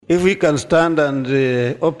If we can stand and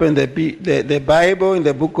open the Bible in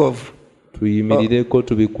the book of tuyimirireko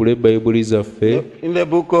tubikule bayibuli zaffe in the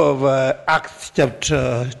book of Acts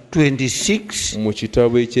chapter 26 mu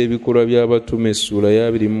kitabo eky'ebikolwa by'abatume essula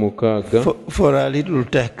ya 26 for a little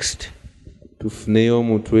text. Tufuneyo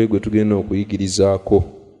omutwe gwe tugenda okuyigirizaako.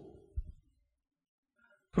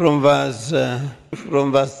 From verse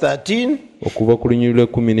 13 okuva ku lunyiriri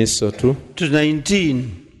 13 to 19.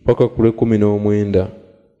 paka ku 19.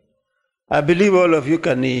 I believe all of you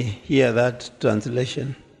can hear that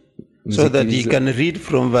translation, so that you can read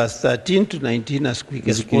from verse 13 to 19 as quick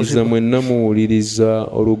as possible. mwenna muwuliriza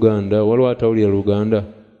Oluganda, waliwo atawulira Luganda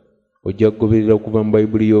ojja kugoberera okuva mu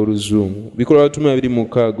Bayibuli y'Oluzungu. Bikolwa by'Abatume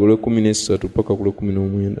 26 13 paka ku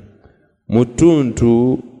 19. Mu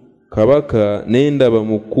ttuntu kabaka n'endaba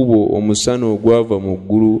mu kkubo omusana ogwava mu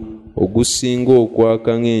ggulu ogusinga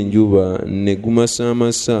okwaka ng'enjuba ne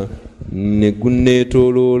gumasaamasa ne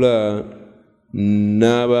gunneetooloola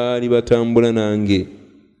n'abaali batambula nange.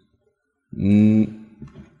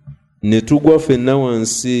 Ne tugwa ffenna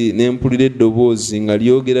wansi ne mpulira eddoboozi nga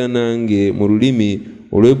lyogera nange mu lulimi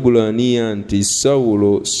Olwebbulaaniya nti,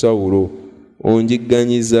 Sawulo, Sawulo,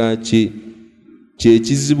 onjigganyiza ki? Kye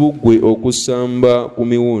kizibu ggwe okusamba ku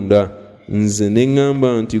miwunda. Nze ne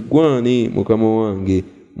ŋŋamba nti, gwani Mukama wange?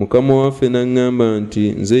 Mukama waffe n'aŋŋamba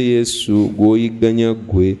nti, nze Yesu gw'oyigganya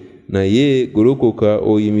ggwe, naye golokoka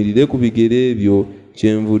oyimirire ku bigere ebyo,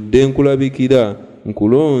 kyenvudde nkulabikira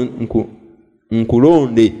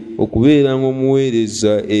nkulonde okubeera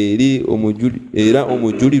ng'omuweereza era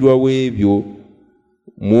omujulirwa w'ebyo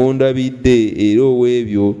mwondabidde era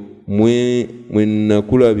ow'ebyo mwe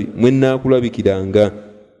naakulabikiranga,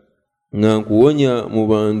 nga nkuwonya mu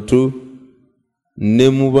bantu ne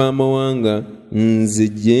mu baamawanga, nze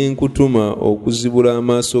gye nkutuma okuzibula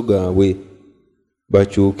amaaso gaabwe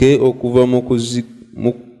bakyuke okuva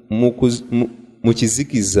mu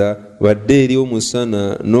kizikiza badde eri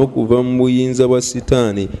omusana, n'okuva mu buyinza bwa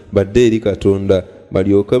Sitaani badde eri Katonda,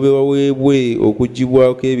 balyoke baweebwe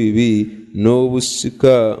okuggyibwako ebibi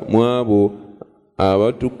n'obusika mu abo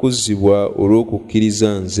abatukuzibwa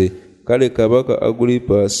olw'okukkiriza nze. Kale Kabaka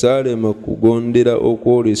Agulipa saalema kugondera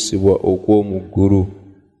okwolesebwa okw'omu ggulu.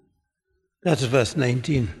 That's verse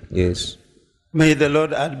 19. Yes. May the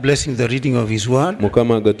Lord add blessing the reading of his word.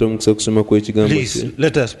 Mukama agatte omukisa kusoma kw'ekigambo kye. Please,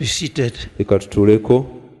 let us be seated. Leka tutuuleko.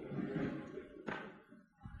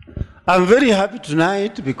 I'm very happy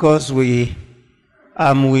tonight because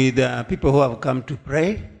I'm with people who have come to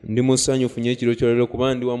pray. Ndi musanyufu nnyo ekiro ky'olero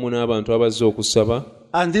kuba ndi wamu n'abantu abazze okusaba.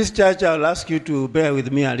 And this church, I'll ask you to bear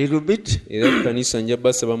with me a little bit. Era ekkanisa nja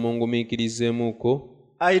basaba mungumiikirizeemuuko.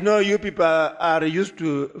 I know you people are used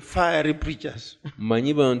to fiery preachers.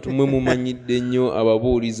 Manyi bantu mwe mumanyidde nnyo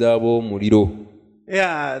ababuulizi ab'omuliro.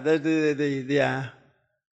 Yeah, they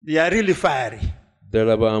are really fiery.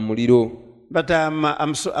 Ddala ba muliro. But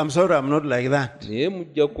I'm sorry, I'm not like that. Naye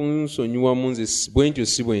mujja kunsonyiwamu nze bwentyo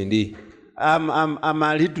si bwendi. I'm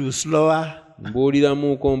a little slower.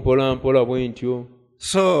 Mbuuliramuuko mpola mpola bwentyo.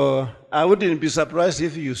 So I wouldn't be surprised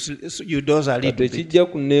if you doze a little bit. Tekijja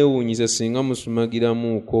kunneewuunyisa singa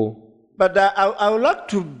musumagiramuuko. But I would like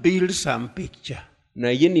to build some picture.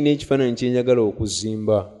 Naye nina ekifaananyi kye njagala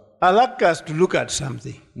okuzimba. I like us to look at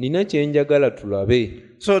something. Nina kye njagala tulabe.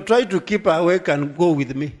 So try to keep awake and go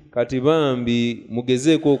with me. Kati bambi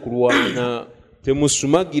mugezeeko okulwana,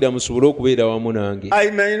 temusumagira musobole okubeera wamu nange.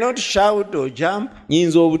 I may not shout or jump.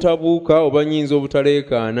 Nyinza obutabuuka oba nyinza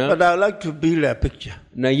obutaleekaana. But I would like to build a picture.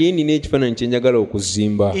 Naye nina ekifaananyi kye njagala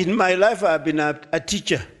okuzimba. In my life I've been a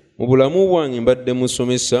teacher. Mu bulamu bwange mbadde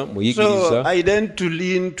musomesa, muyigiriza. So I tend to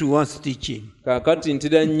lean towards teaching. Kaakati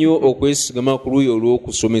ntera nnyo okwesigama ku luuyi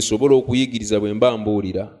olw'okusomesa oba olw'okuyigiriza bwe mba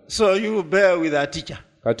mbuulira. So you bear with a teacher.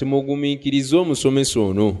 Kati mugumiikirize omusomesa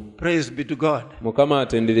ono. Praise be to God. Mukama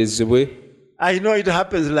atenderezebwe. I know it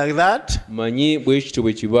happens like that. Manyi bwe kityo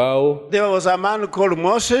bwe kibaawo. There was a man called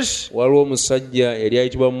Moses. Waliwo omusajja yali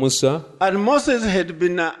ayitibwa Musa. And Moses had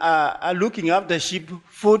been looking after sheep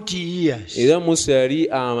 40 years. Era Musa yali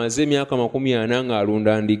amaze emyaka 40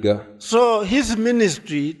 ng'alunda ndiga. So his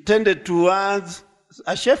ministry tended towards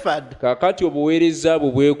a shepherd. Kaakati obuweereza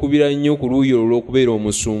bwe bwekubira nnyo ku luuyi olw'okubeera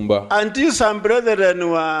omusumba. Until some brethren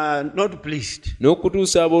were not pleased.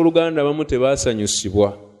 N'okutuusa abooluganda abamu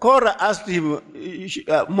tebaasanyusibwa. Korah asked him,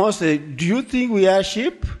 Moses, do you think we are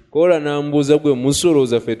sheep? Kora n'ambuuza gwe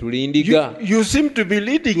musolooza ffe tuli ndiga. You seem to be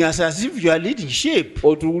leading us as if you are leading sheep.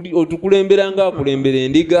 Otukulembera ng'akulembera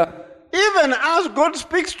endiga. Even as God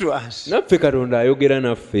speaks to us. Naffe Katonda ayogera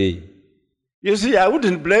naffe. You see, I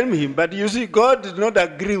wouldn't blame him, but you see, God did not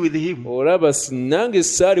agree with him. Olaba nange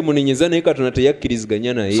saali munenyeza naye Katonda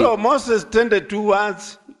teyakkiriziganya naye. So Moses tended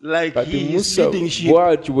towards like kati he is musa leading sheep.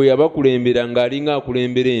 bw'atyo bwe yabakulembera ng'alinga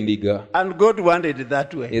akulembera endiga, And God wanted it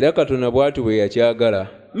that way. era katonda bw'atyo bwe yakyagala.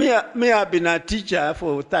 Me, I've been a teacher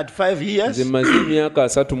for 35 years. Nze mmaze emyaka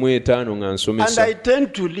 35 nga And nsomesa, I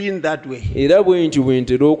tend to lean that way. era bwe ntyo bwe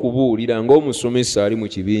ntera okubuulira ng'omusomesa ali mu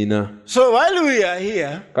kibiina. So while we are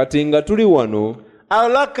here, Kati nga tuli wano, I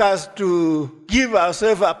would like us to give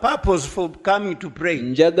ourselves a purpose for coming to pray.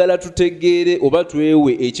 njagala tutegeere oba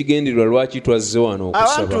twewe ekigendererwa lwaki twazze wano I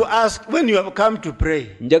want to okusaba. ask, when you have come to pray,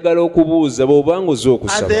 Njagala okubuuza bw'obanga ozze at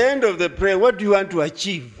okusaba, the end of the prayer, what do you want to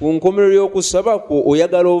achieve? ku nkomerero y'okusaba kwo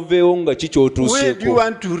oyagala oveewo nga ki Where do you ky'otuuseeko,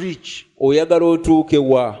 want to reach? oyagala otuuke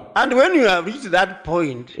wa? And when you have reached that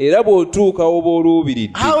point, Era bw'otuuka oba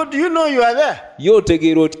oluubiridde, how do you know you are there? ye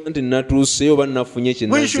otegeera otya nti natuuseyo oba nafunye kye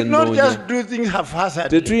We nazze should not nnoonya. just do things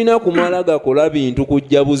haphazardly. Tetulina kumala gakola bintu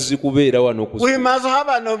kujja buzzi kubeera wano ku We must have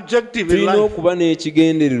an objective in tulina life. okuba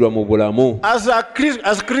n'ekigendererwa mu bulamu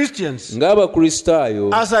As Christians,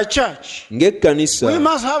 ng'abakristaayo, as a church, ng'ekkanisa, we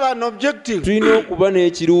must have an objective. tulina okuba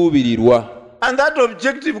n'ekiruubirirwa, And that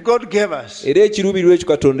objective God gave us. era ekiruubirirwa ekyo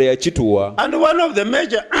Katonda yakituwa, And one of the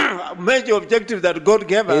major objectives that God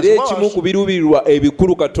gave us era ekimu was ku biruubirirwa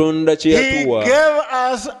ebikulu Katonda kye He yatuwa,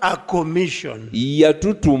 gave us a commission.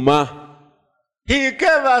 yatutuma, He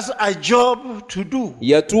gave us a job to do.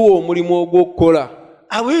 yatuwa omulimu ogw'okukola.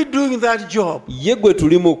 Are we doing that job? Ye gwe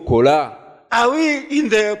tuli mu kukola, Are we in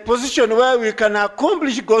the position where we can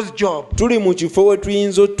accomplish God's job? tuli mu kifo we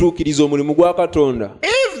tuyinza otutuukiriza omulimu gwa Katonda.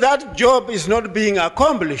 If that job is not being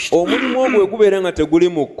accomplished, Omulimu ogwo gubeera nga teguli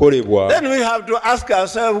mu kukolebwa, then we have to ask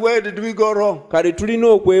ourselves, where did we go wrong? kale tulina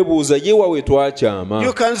okwebuuza ye wa we twakyama.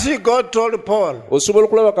 You can see God told Paul, Osobola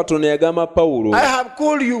okulaba Katonda yagamba Pawulo, I have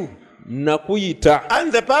called you. nakuyita,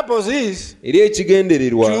 And the purpose is era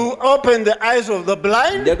ekigendererwa to open the eyes of the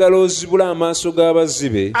blind njagala ozibula amaaso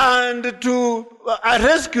g'abazibe, and to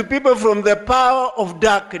rescue people from the power of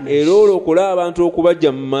darkness. era olokole abantu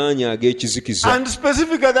okubajja mu maanyi ag'ekizikiza. And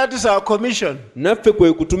specifically, that is our commission. Naffe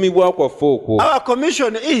kwe kutumibwa kwaffe okwo. Our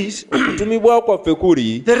commission is Okutumibwa kwaffe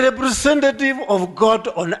kuli the representative of God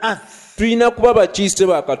on earth. tulina kuba bakiise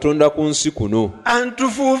ba Katonda ku nsi kuno, And to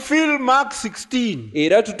fulfill Mark 16,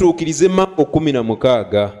 era tutuukirize Makko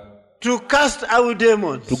 16, to cast out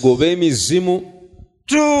demons, tugobe emizimu,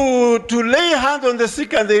 to lay hands on the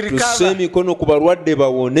sick and they tusse recover, emikono ku balwadde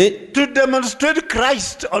bawone, to demonstrate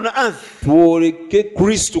Christ on earth. twoleke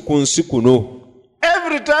Kristo ku nsi kuno.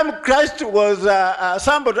 Every time Christ was,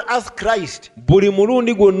 somebody asked Christ, Buli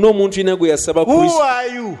mulundi gwonna omuntu yina gwe yasaba who Kristo are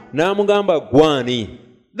you? n'amugamba gwani.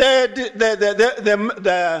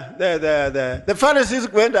 The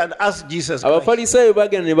Pharisees went and asked Jesus Christ, Abafalisaayo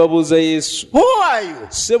bagenda ne babuuza Yesu, who are you?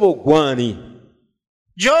 ssebo gwani?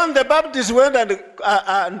 John the Baptist went and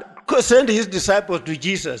sent his disciples to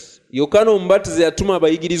Jesus Yokaana Omubatiza yatuma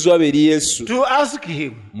abayigirizwa be eri Yesu, to ask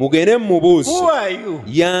him, mugende mumubuuze, who are you?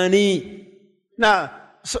 y'ani? Now,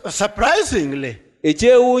 surprisingly,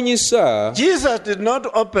 Ekyewuunyisa, Jesus did not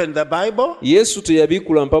open the Bible Yesu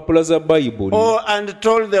teyabiikula mpapula za Bayibuli and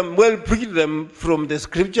told them, well, preach them from the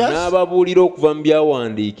scriptures. n'ababuulira okuva mu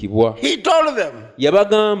byawandiikibwa. He told them,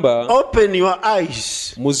 Yabagamba, open your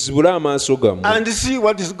eyes muzibule amaaso gammwe, and see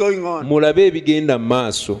what is going on. mulabe ebigenda mu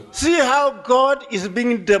maaso, See how God is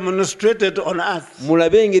being demonstrated on earth.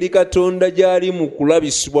 mulabe engeri Katonda gy'ali mu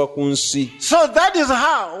kulabisibwa ku nsi. So that is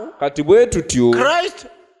how Kati bwe tutyo Christ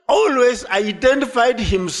always identified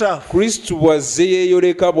himself. Kristo bw'azze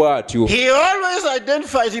yeeyoleka bw'atyo, He always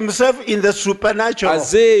identified himself in the supernatural.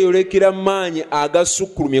 azze yeeyolekera mu maanyi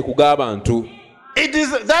agasukkulumye ku g'abantu.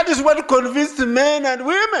 That is what convinced men and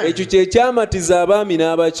women. Ekyo kye kyamatiza abaami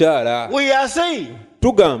n'abakyala. We are saying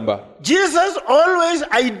Tugamba Jesus always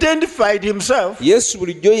identified himself Yesu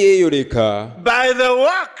bulijjo yeeyoleka by the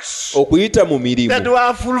works okuyita mu that mirimu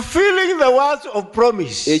were fulfilling the words of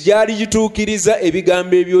promise. egyali gituukiriza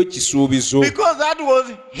ebigambo eby'ekisuubizo, Because that was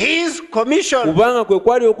his commission. kubanga kwe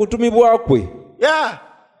kwali okutumibwa kwe, Yeah.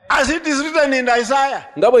 As it is written in Isaiah.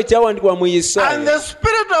 nga bwe kyawandiikibwa mu And Yesaya, the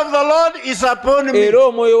Spirit of the Lord is upon me. era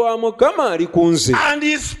omwoyo wa Mukama ali ku nze, And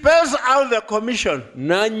he spells out the commission.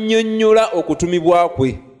 n'annyonnyola okutumibwa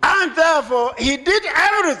kwe. And therefore, he did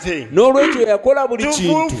everything N'olwekyo yakola buli to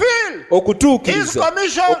kintu fulfill okutuukiriza his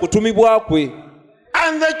commission. okutumibwa kwe,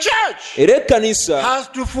 And the church era ekkanisa has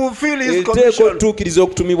to fulfill his eteeka commission. okutuukiriza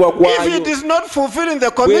okutumibwa If kwayo. it is not fulfilling the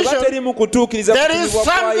Bw'eba commission, teri mu kutuukiriza there is kutumibwa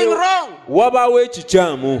something kwayo, wrong. wabaawo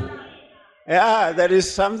ekikyamu, Yeah, there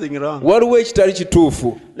is something wrong. waliwo ekitali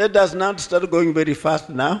kituufu. Let us not start going very fast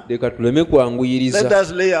now. Leka tuleme kwanguyiriza, Let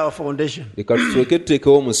us lay our foundation. leka tusooke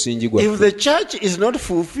tuteekewo omusingi If gwaffe. the church is not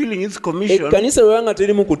fulfilling its commission, Ekkanisa bwe banga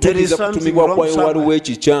teri mu There kutuukiriza is something kutumibwa wrong kwayo, somewhere. waliwo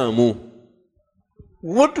ekikyamu.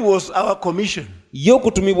 What was our commission? Ye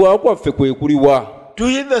okutumibwa kwaffe kwe kuliwa To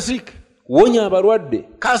heal the sick, kuwonya abalwadde,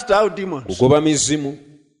 cast out demons. kugoba mizimu.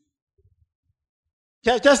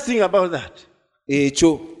 Just think about that.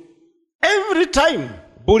 Ekyo Every time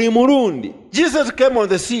buli mulundi Jesus came on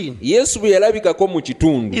the scene, Yesu bwe yalabikako mu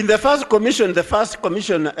kitundu, in the first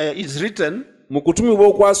commission is written, mu kutumibwa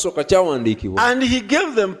okwasooka kyawandiikibwa, and he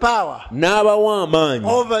gave them power n'abawa amaanyi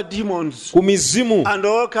over demons ku mizimu and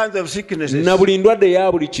all kinds of sicknesses. na buli ndwadde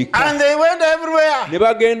eya buli kika, And they went everywhere ne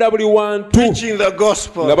bagenda buli wantu preaching the nga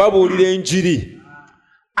gospel. babuulira enjiri,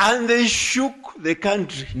 And they shook the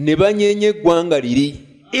country. ne banyeenya eggwanga liri.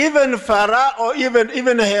 Even Pharaoh or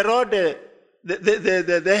even Herod,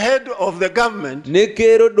 the head of the government, Ne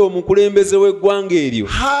Kerode omukulembeze w'eggwanga eryo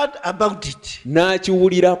heard about it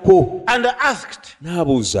n'akiwulirako, and asked,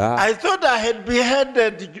 n'abuuza, I thought I had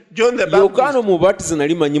beheaded John the Yokaana Baptist, omubatiza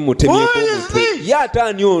nali manyi mutemyeko Who is omutwe, this? ye ate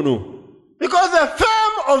ani ono? because the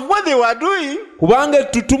fame of what they were doing Kubanga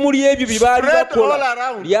ettutumu ly'ebyo bye baali spread all bakola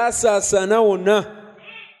around. lyasaasaana wonna.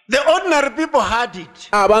 The ordinary people heard it.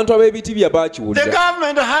 Abantu ab'ebitibya The baakiwulira,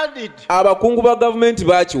 government heard it. abakungu ba gavumenti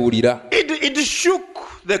baakiwulira, It shook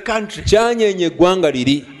the country. kyanyeenya eggwanga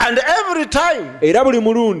liri. And every time Era buli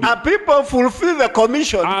mulundi a people fulfill the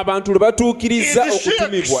commission, abantu lwe batuukiriza It shakes.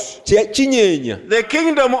 okutumibwa, kinyeenya the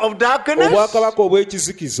kingdom of darkness, obwakabaka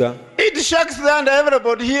obw'ekizikiza, it shakes the and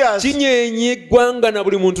everybody hears. kinyeenya eggwanga na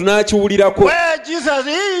buli muntu n'akiwulirako. Where Jesus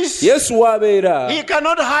is, Yesu w'abeera he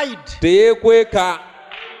cannot hide. teyeekweka,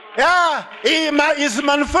 Yeah, he is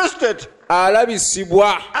manifested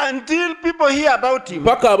alabisibwa until people hear about him.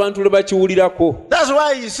 paka abantu lwe bakiwulirako. That's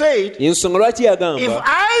why he said, Ensonga lwaki if yagamba,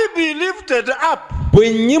 I be lifted up, bwe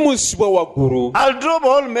nnyimusibwa waggulu I'll draw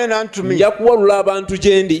all men unto me. nja kuwalula abantu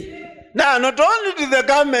gye ndi. Now, not only did the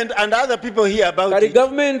government and other people hear about Kale it,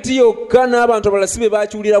 gavumenti yokka n'abantu abalala si be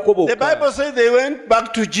bakiwulirako the bokka. Bible says they went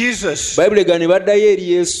back to Jesus, Bayibuli ega ne baddayo eri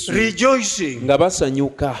Yesu rejoicing nga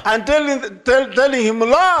basanyuka, and telling him, ne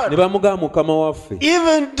Lord, bamugamba Mukama waffe,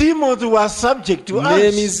 even demons were subject to us.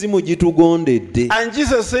 n'emizimu gitugondedde. And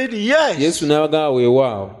Jesus said, yes. Yesu n'abagamba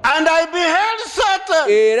weewaawo, And I beheld Satan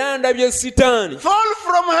era ndabye Sitaani fall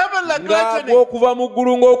from heaven like lightning. ng'agwa okuva mu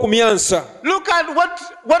ggulu ng'okumyansa. Look at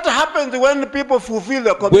what happens when people fulfill the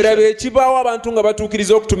Bwe commission. laba ekibaawo abantu nga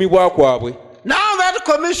batuukiriza okutumibwa kwabwe. Now that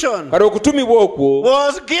commission Kale okutumibwa okwo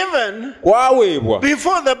was given kwaweebwa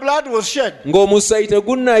before the blood was shed. ng'omusaayi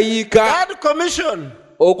tegunnayiika. That commission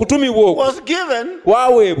Okutumibwa okwo was given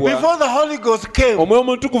kwaweebwa before the Holy Ghost came. Omwoyo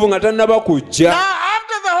Omutukuvu nga tannaba Now, kujja.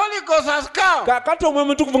 after the Holy Ghost has come, Kaakati Omwoyo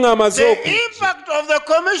Omutukuvu ng'amaze the okujja, impact of the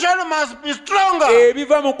commission must be stronger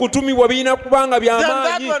ebiva mu kutumibwa birina kubanga than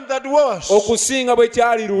that by'amaanyi one that was. okusinga bwe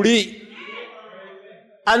kyali luli.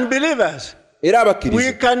 Unbelievers, Era we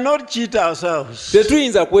abakkiriza cannot cheat ourselves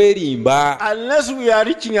tetuyinza kwerimba unless we are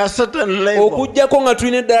reaching a certain level. okuggyako nga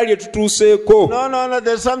tulina eddala lye tutuuseeko. No,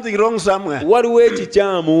 there's something wrong somewhere. Waliwo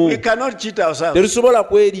ekikyamu, We cannot cheat ourselves. tetusobola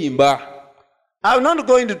kwerimba. I'm not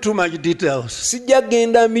going into too much details, Sijja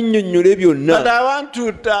kgenda mbinnyonnyole but byonna, I want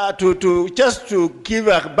to just to give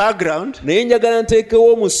a background naye njagala nteekewo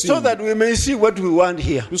so omusingi that we may see what we want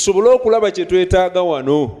here. tusobole okulaba kye twetaaga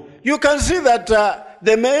wano. You can see that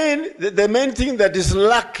the main thing that is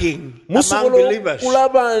lacking among Musobola believers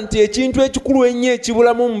okulaba nti ekintu ekikulu ennyo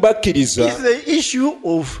ekibulamu mu bakkiriza is the issue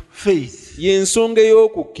of faith. y'ensonga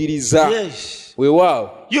ey'okukkiriza. Yes. Weewaawo,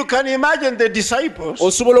 You can imagine the disciples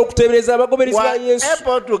osobola okuteebereza abagoberezi ba were Yesu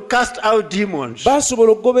able to cast out demons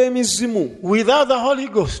baasobola okugoba emizimu without the Holy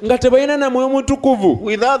Ghost, nga tebalina na Mwoyo Mutukuvu,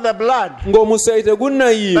 without the blood, ng'omusaayi but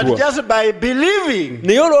tegunnayiibwa, just by believing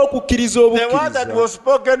naye olw'okukkiriza the word that obukkiriza was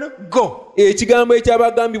spoken, go. ekigambo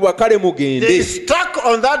ekyabagambibwa kale They mugende, stuck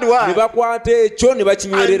on that ne word bakwata ekyo ne and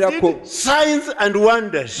bakinywererako, did signs and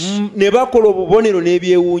wonders. ne bakola obubonero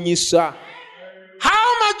n'ebyewuunyisa.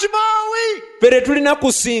 How much more we? Fere tulina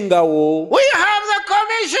kusingawo, We have the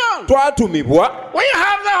commission. twatumibwa, We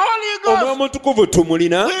have the Holy Omwoyo Ghost. Mutukuvu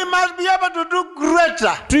tumulina, We must be able to do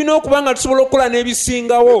greater. tulina okuba nga tusobola okukola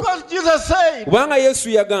n'ebisingawo, Because Jesus said, kubanga Yesu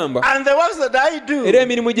yagamba, and the works that I do, era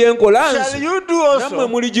emirimu gye nkola shall nze you do nammwe also.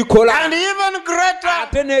 muligikola, And even greater.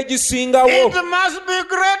 ate n'egisingawo, It must be kirina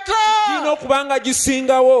greater. okuba nga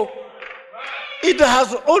gisingawo. It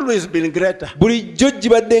has always been greater. Bulijjo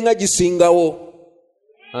gibadde nga gisingawo.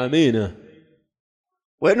 Amiina.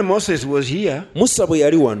 When Moses was here, Musa bwe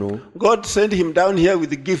yali wano, God sent him down here with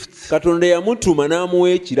the gifts. Katonda yamutuma n'amuwa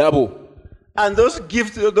ekirabo. And those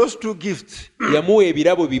gifts, those two gifts, Yamuwa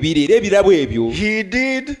ebirabo bibiri, era ebirabo ebyo he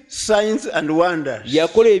did signs and wonders.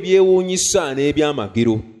 yakola ebyewuunyisa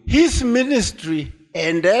n'ebyamagero. His ministry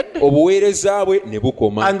ended obuweereza bwe ne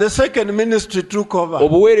bukoma, and the second ministry took over.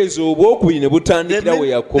 obuweereza obwokubiri ne butandikira we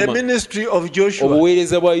The yakoma, ministry of Joshua.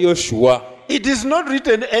 obuweereza bwa Yoshuwa. It is not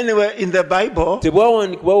written anywhere in the Bible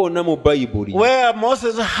Tebwawandikibwa wonna mu Bayibuli, where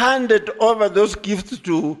Moses handed over those gifts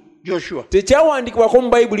to Joshua. tekyawandiikibwako mu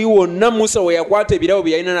Bayibuli wonna Musa we yakwata ebirabo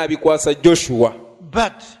bye yalina n'abikwasa Joshua.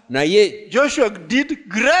 But Naye Joshua did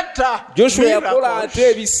greater Joshua yakola ate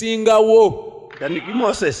miracles ebisingawo than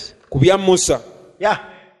Moses. ku bya Musa. Yeah.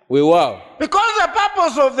 Weewaawo, Because the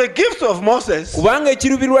purpose of the gifts of Moses, kubanga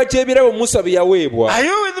ekirubirwa ky'ebirabo Musa bye yaweebwa, are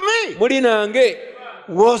you with me? muli nange,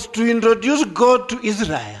 Was to introduce God to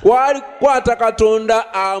Israel. kwali kukwata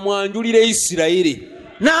Katonda amwanjulire Isirayiri.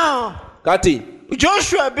 Now, Kati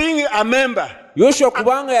Joshua being a member, Yoshua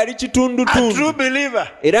kubanga yali a true kitundutundu believer,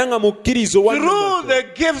 era nga mukkirizo wa through the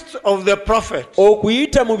gifts of the prophet,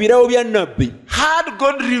 okuyita mu birabo bya nnabbi, had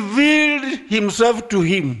God revealed himself to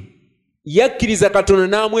him. yakkiriza Katonda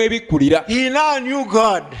n'amwebikkulira. He now knew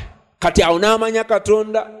God. Kati awo n'amanya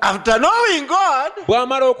Katonda. After knowing God,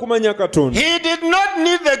 Bw'amala okumanya Katonda, he did not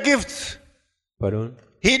need the gifts. Pardon?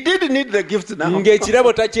 He did need the gifts now.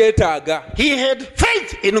 Ng'ekirabo takyetaaga. He had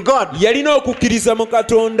faith in God. Yalina okukkiriza mu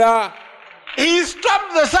Katonda. He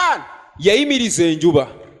stopped the sun. Yayimiriza enjuba.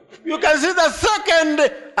 You can see the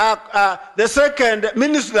second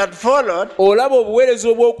ministry that followed Olaba obuweereza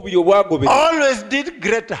obwokubiri obwagobera always did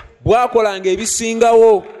greater. bwakolanga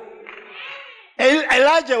ebisingawo.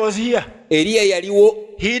 Elijah was here. Eriya yaliwo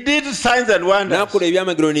He did signs and wonders. n'akola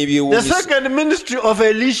ebyamagero The n'ebyewuunyisa. second ministry of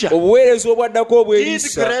Elisha Obuweereza obwaddako obwa did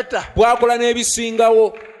Erisa greater. bwakola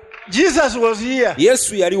n'ebisingawo. Jesus was here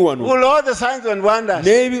Yesu yali wano with all the signs and wonders.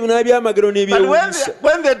 n'ebyamagero But n'ebyewuunyisa.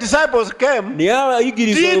 when the disciples came, Naye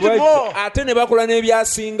abayigiriza Did olwajja more. ate ne bakola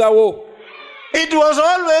n'ebyasingawo. it was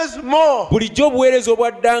always more. Bulijjo obuweereza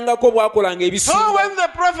obwaddangako bwakolanga So ebisingawo. when the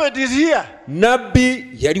prophet is here, Nabbi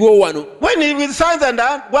yaliwo wano when he with signs and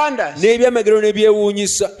wonders, n'ebyamagero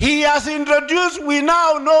n'ebyewuunyisa. he has introduced, we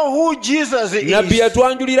now know who Jesus Nabbi is.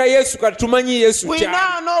 yatwanjulira Yesu, kati tumanyi Yesu We kyali.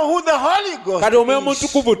 now know who the Holy Ghost Kati omwoyo is.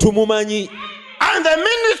 omutukuvu tumumanyi. And the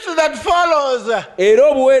ministry that follows Era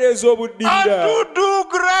obuweereza are obuddirira to do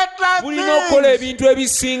greater bulina okukola things. ebintu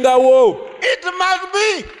ebisingawo. It must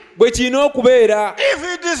be. Bwe kirina okubeera, If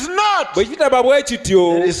it is not, bwe kitaba bwe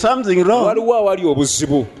kityo, there is something wrong. waliwo awali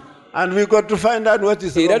obuzibu. And we got to find out what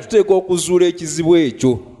is Era wrong. tuteekwa okuzuula ekizibu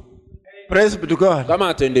ekyo. Praise be to God. Kama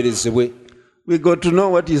atenderezebwe. We got to know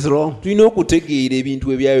what is wrong. Tulina okutegeera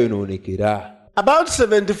ebintu ebyayonoonekera. About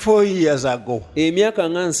 74 years ago, Emyaka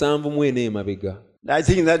nga 74 emabega, I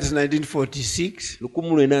think that is 1946,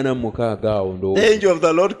 1946 awo ndowooza, the angel of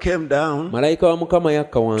the Lord came down malayika wa Mukama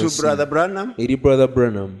yakka to wansi Brother Branham eri Brother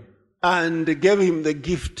Branham and gave him the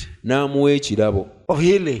gift n'amuwa ekirabo of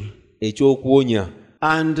healing. ekyokuwonya.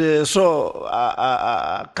 And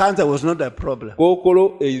cancer was not a problem.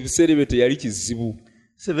 Kookolo ebiseera ebyo teyali kizibu.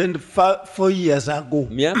 74 years ago,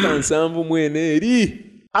 Myaka 74 eri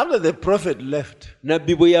after the prophet left,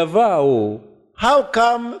 nabbi bwe yavaawo, how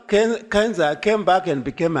come cancer came back and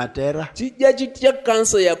became a terror? kijja kitya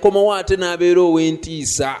kansa yakomawo ate n'abeera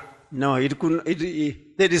ow'entiisa? No,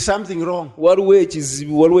 there is something wrong. Waliwo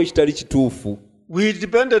ekizibu, waliwo ekitali kituufu. We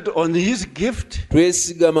depended on his gift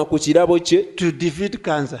Twesigama ku kirabo kye to defeat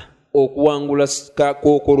cancer. okuwangula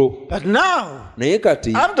kookolo. But now, Naye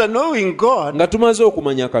kati after knowing God, nga tumaze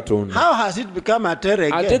okumanya Katonda, how has it become a terror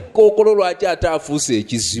ate again? kookolo lwaki ate afuuse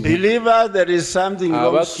ekizibu? Believers, there is something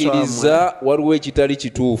wrong somewhere. Abakkiriza waliwo ekitali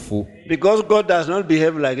kituufu. Because God does not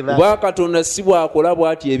behave like that. Kuba Katonda si bw'akola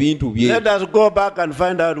bw'ati ebintu bye. Let us go back and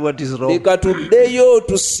find out what is wrong. Leka tuddeyo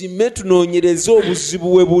tusime tunoonyereze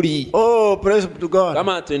obuzibu we buli. Oh, praise to God.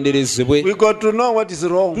 Kama atenderezebwe. We got to know what is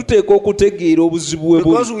wrong. Tuteekwa okutegeera obuzibu we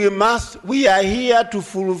Because buli. we are here to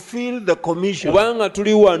fulfill the commission. Kubanga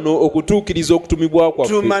tuli wano okutuukiriza okutumibwa To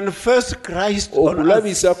kwaffe. manifest Christ on earth.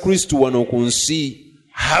 Okulabisa Kristo wano ku nsi.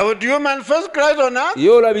 How do you manifest Christ on earth? Ye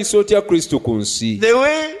olabisa otya Kristo ku nsi? The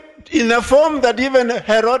way, in a form that even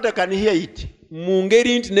Herod can hear it. Mu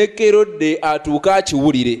ngeri nti ne Kerode atuuka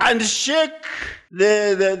akiwulire. And shake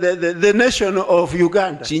the nation of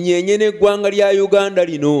Uganda. Kinyeenye n'eggwanga lya Uganda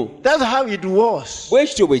lino. That's how it was Bwe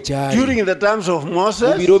kityo bwe kyali. during the times of Mu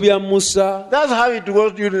Moses. biro bya Musa. That's how it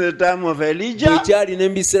was during the time of Bwe Elijah. kyali ne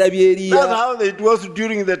mu biseera bya That's Eriya. how it was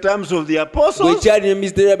during the times of the Bwe apostles. kyali ne mu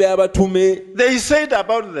biseera by'abatume. They said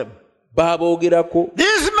about them, Baaboogerako.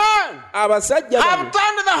 these men Abasajja have bano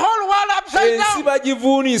turned the whole world upside ensi down,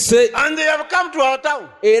 bagivuunise and they have come to our town.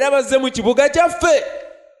 era bazze mu kibuga kyaffe.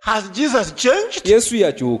 Has Jesus changed? Yesu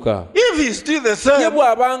yakyuka. If he's still the Ye same,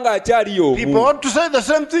 bw'aba nga akyali people omu. ought to say the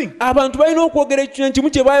same thing. Abantu balina okwogera ekintu kimu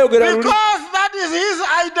kye baayogera luli. Because that is his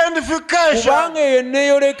identification. kubanga eyo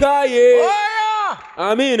nneeyoleka ye. Oh yeah.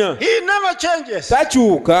 Amiina. He never changes.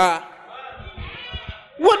 Takyuka.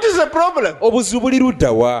 What is the problem? Obuzibu buli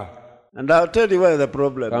ludda wa? And I'll tell you where the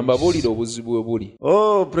problem Kamba is. buulira obuzibu we buli.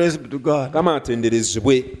 Oh, praise be to God. Kama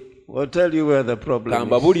atenderezebwe. I'll tell you where the problem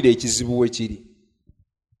Kamba is. buulira ekizibu we kiri.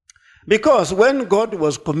 Because when God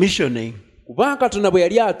was commissioning Kubanga Katonda bwe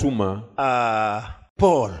yali atuma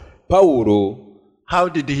Paul, Pawulo, how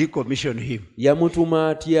did he commission him? yamutuma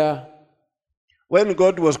atya? When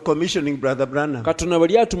God was commissioning Brother Branham, Katonda bwe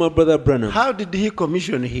yali atuma Brother Branham, how did he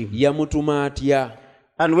commission him? yamutuma atya?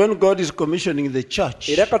 And when God is commissioning the church,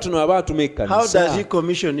 Era Katonda aba atuma how does he ekkanisa,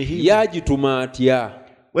 commission him? yagituma atya?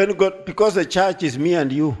 When God, because the church is me and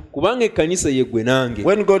you. Kubanga ekkanisa ye gwe nange.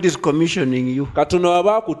 When God is commissioning you, Katonda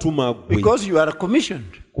aba akutuma gwe. because you are commissioned.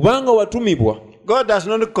 Kubanga watumibwa. God does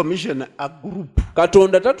not commission a group.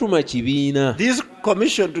 Katonda tatuma kibiina. This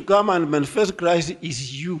commission to come and manifest Christ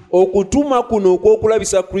is you. Okutuma kuno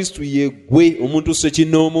okw'okulabisa Kristo ye gwe omuntu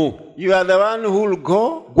ssekinnoomu. You are the one who will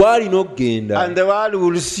go, Gw'alina okugenda and the world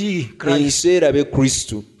will see Christ. ensi erabe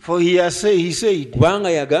Kristo. For he said, Kubanga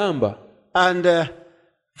yagamba. and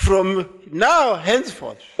from now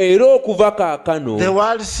henceforth, Era okuva kaakano the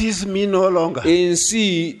world sees me no longer,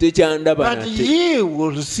 ensi tekyandaba but nate. ye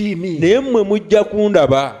will see me. Naye mmwe mujja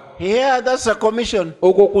kundaba. Yeah, that's a commission.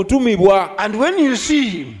 Okwo kutumibwa. And when you see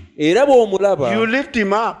him, Era bw'omulaba you lift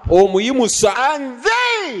him up, omuyimusa. and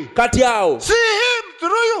they Kati awo see him through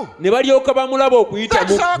you. ne balyoka bamulaba okuyita mu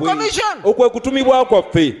That's our ggwe. commission. Okwe kutumibwa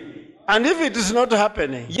kwaffe. And if it is not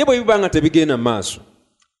happening, Ye bwe biba nga tebigenda mu maaso,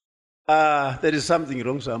 there is something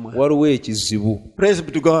wrong somewhere. waliwo ekizibu. Praise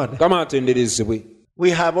be to God. Kama atenderezebwe. We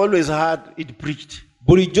have always heard it preached.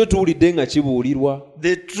 Bulijjo tuwulidde nga kibuulirwa.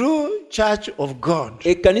 The true church of God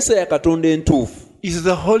Ekkanisa ya Katonda entuufu is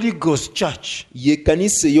the Holy Ghost church. ye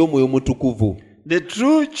kkanisa ey'omwoyo mutukuvu. The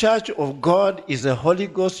true church of God is the Holy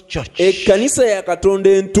Ghost church. Ekkanisa ya Katonda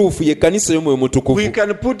entuufu ye kkanisa ey'omwoyo We mutukuvu.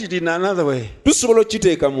 can put it in another way. Tusobola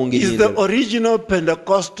okukiteeka mu ngeri It's the endala. original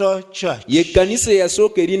Pentecostal church. Ye kkanisa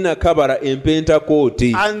eyasooka eri Nakabala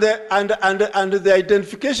empentakooti. And the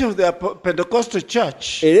identification of the Pentecostal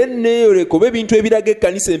church, Era enneeyoleko oba ebintu ebiraga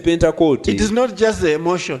ekkanisa empentakooti it is not just the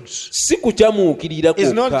emotions. si kukyamuukirira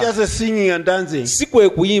It's not kwokka, just the singing and dancing. si kwe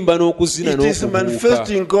kuyimba n'okuzina It is n'okubuuka,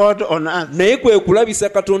 manifesting God on earth. naye kwe kulabisa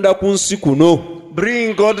Katonda ku nsi kuno,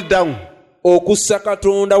 Bring God down okussa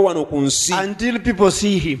Katonda wano ku nsi until people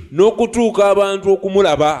see him. n'okutuuka abantu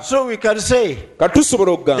okumulaba. So we can say Katusobola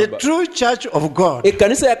the okugamba true church of God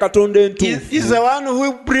ekkanisa ya Katonda is entuufu the one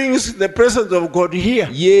who brings the presence of God here.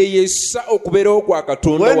 yeeyesa okubeerawo kwa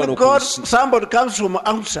Katonda When wano ku God, nsi. somebody comes from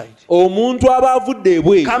outside, Omuntu aba avudde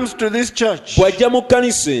ebweru comes to this church, bw'ajja mu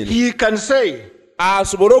kkanisa eno he can say,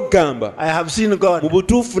 asobole okugamba I have seen mu God.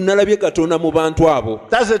 butuufu nalabye Katonda mu bantu abo.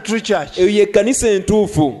 That's the true church. Eyo ye kkanisa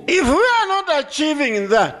entuufu. If we are not achieving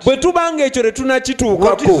that, Bwe tubanga ekyo what is the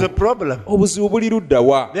tetunnakituukako, problem? obuzibu buli ludda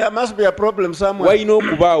wa? There must be a problem somewhere. Walina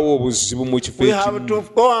okubaawo obuzibu mu kifo We have ekimu. to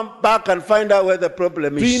go back and find out where the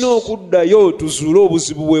problem is. Tulina okuddayo tuzuule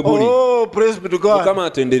obuzibu bwe buli. Oh, praise be to God. Mukama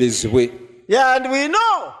atenderezebwe. Yeah, and we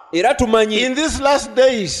know Era tumanyi in these last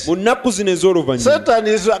days, mu nnaku zino ez'oluvannyuma Satan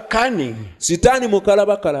is cunning. sitaani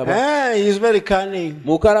mukalabakalaba. He is very cunning.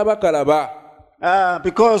 Mukalabakalaba.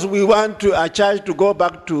 Because we want a church to go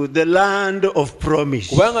back to the land of promise.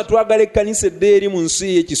 Kubanga twagala ekkanisa edda eri mu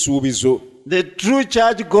nsi y'ekisuubizo. The true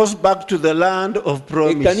church goes back to the land of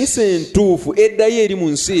promise. Ekkanisa entuufu eddayo eri mu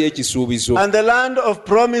nsi ey'ekisuubizo. And the land of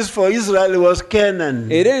promise for Israel was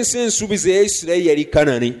Canaan. Era ensi ensuubizo eya Isirayiri yali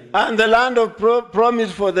Kanani. And the land of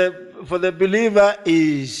promise for the believer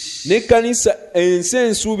is N'ekkanisa ensi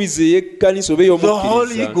ensuubizo ey'ekkanisa oba the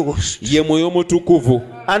Holy ey'omukkiriza Ghost. ye mwoyo mutukuvu.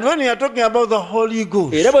 And when we are talking about the Holy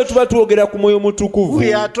Ghost, Era bwe tuba twogera ku mwoyo mutukuvu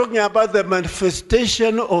we are talking about the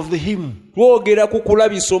manifestation of Him. twogera ku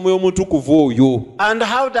kulabisa omwoyo mutukuvu oyo. And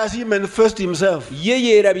how does He manifest Himself? Ye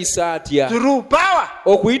yeerabisa atya? Through power.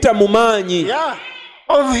 Okuyita mu maanyi. Yeah.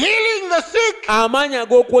 Of healing the sick, Amaanyi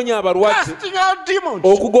ag'okuwonya abalwadde, casting out demons.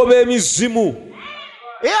 okugoba emizimu,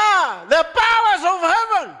 Yeah, the powers of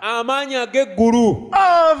heaven, amaanyi ag'eggulu,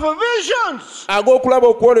 of visions, ag'okulaba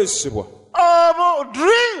okwolesebwa, of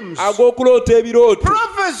dreams, ag'okuloota ebirooto,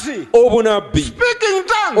 prophecy, obunabbi, speaking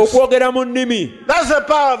tongues. okwogera mu nnimi. That's the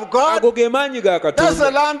power of God. Ago ge maanyi ga That's the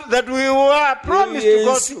Katonda. land that we were promised to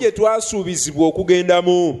go Ensi gye to. twasuubizibwa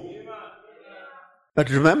okugendamu. But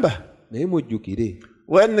remember, Naye mujjukire,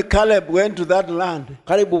 When Caleb went to that land,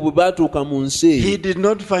 Kalebu bwe baatuuka mu nsi he eyo did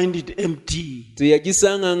not find it empty.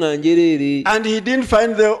 teyagisanga nga njereere And he didn't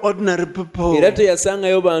find the ordinary people. era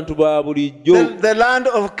teyasangayo bantu ba bulijjo. The land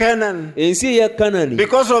of Canaan, Ensi eya Kanani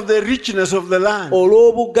because of the richness of the land,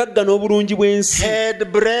 olw'obugagga n'obulungi bw'ensi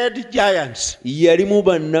had bred giants. yalimu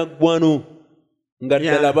bannaggwano nga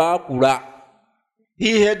Yeah. ddala baakula.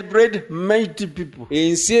 He had bred mighty people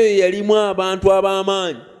Ensi eyo yalimu abantu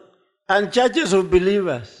ab'amaanyi and churches of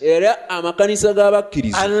believers. era amakanisa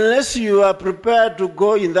g'abakkiriza. Unless you are prepared to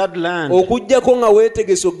go in that land Okuggyako nga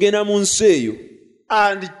weetegese okugenda mu nsi eyo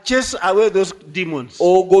and chase away those demons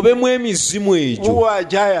ogobemu emizimu egyo who are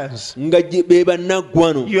giants, nga be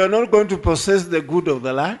bannaggwano, you are not going to possess the good of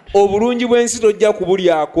the land. obulungi bw'ensi tojja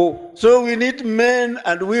kubulyako. So we need men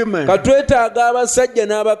and women Katwetaaga abasajja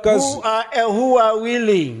n'abakazi who are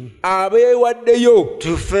willing abeewaddeyo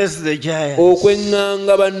to face the giants.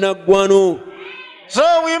 okweŋŋanga bannaggwano. So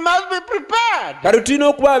we must be prepared Kati tulina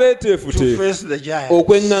okuba to abeeteefuteefu face the giants.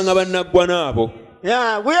 okweŋŋanga bannaggwano abo.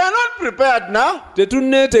 Yeah, we are not prepared now.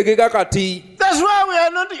 Tetunneetegeka kati. That's why we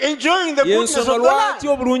are not enjoying the goodness of Y'ensonga the lwaki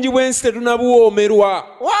land. obulungi bw'ensi tetunabuwoomerwa.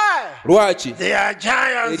 Why? Lwaki? There are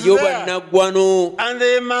giants Eriyo there, bannaggwano and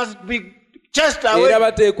they must be chased era away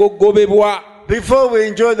bateeka okugobebwa before we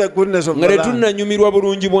enjoy the goodness of nga the land. tetunnanyumirwa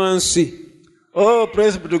bulungi bwa nsi. Oh,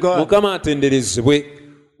 praise be to God. Mukama atenderezebwe.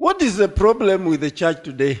 What is the problem with the church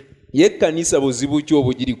today? Ye ekkanisa buzibu ki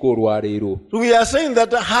obugiriko olwaleero? We are saying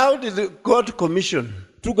that how did God commission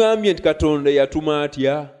Tugambye nti Katonda yatuma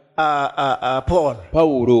atya Paul?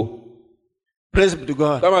 Pawulo. Praise be to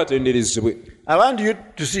God. Mukama atenderezebwe. I want you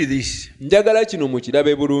to see this. Njagala kino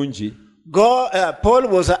mukirabe bulungi. Paul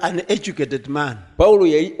was an educated man. Pawulo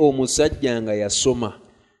yali omusajja nga yasoma.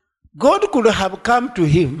 God could have come to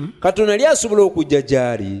him Katonda yali asobola okujja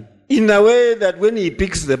gy'ali in a way that when he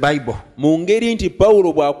picks the Bible, mu ngeri nti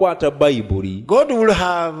Pawulo bw'akwata Bayibuli, God will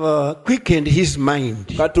have quickened his mind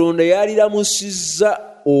Katonda yaliramusizza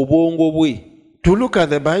obwongo bwe to look at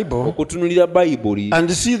the Bible okutunulira Bayibuli and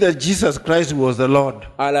see that Jesus Christ was the Lord,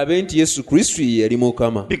 alabe nti Yesu Kristo ye yali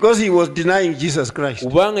Mukama, because he was denying Jesus Christ.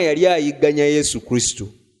 kubanga yali ayigganya Yesu Kristo.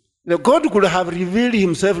 Now, God could have revealed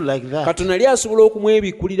himself like that, Katonda yali asobola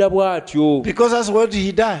okumwebikkulira bw'atyo because that's what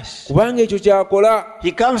he does. kubanga ekyo ky'akola.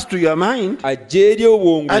 He comes to your mind Ajja eri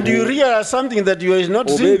obwongo and you bwo realize something that you have not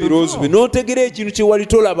oba seen ebirowoozo bye before. n'otegera ekintu kye wali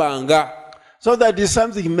tolabanga. So that is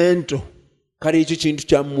something mental. Kale ekyo kintu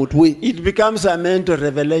kya mu mutwe It becomes a mental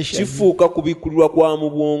revelation. kifuuka kubikkulirwa kwa mu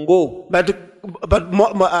bwongo. But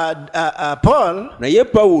Paul Naye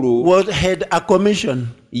Pawulo had a commission,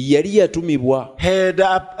 yali yatumibwa, had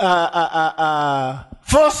a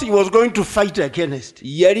force he was going to fight against.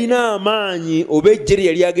 yalina amaanyi oba ejje lye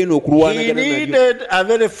yali agenda He okulwanagana nalyo. needed a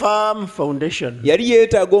very firm foundation. Yali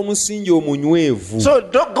yeetaaga omusingi omunywevu. So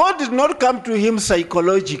God did not come to him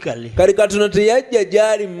psychologically. Kale Katonda teyajja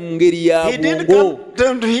gy'ali mu ngeri ya He didn't bwongo,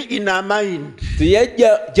 come to him in a mind.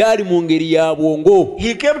 teyajja gy'ali mu ngeri ya bwongo,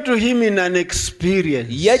 He came to him in an experience.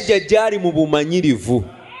 yajja gy'ali mu bumanyirivu.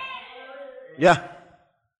 Yeah.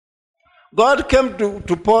 God came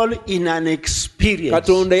to Paul in an experience.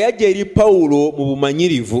 Katonda yajja eri Pawulo mu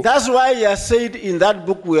bumanyirivu. That's why he has said in that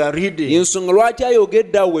book we are reading, Y'ensonga lwaki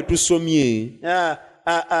ayogedde awo we tusomye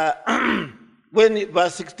when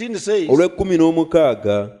verse 16 says, olw'ekkumi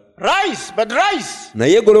n'omukaaga, rise, but rise,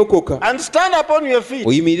 naye golokoka and stand upon your feet.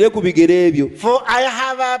 oyimirire ku bigere ebyo, For I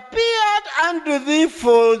have appeared unto thee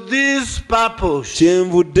for this purpose.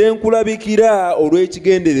 kyenvudde nkulabikira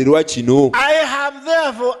olw'ekigendererwa kino. I have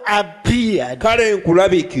therefore appeared, Kale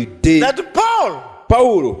nkulabikidde. that Paul,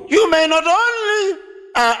 Pawulo, you may not only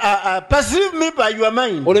perceive me by your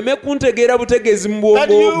mind, oleme kuntegeera butegeezi mu but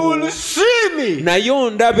bwongo you bwo, will see me, naye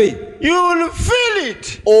ondabe, you will feel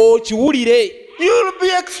it, okiwulire, you will be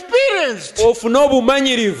experienced. ofune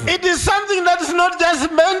obumanyirivu. It is something that is not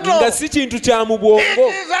just mental, Nga si kintu kya mu it bwongo,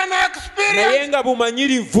 is an naye experience. nga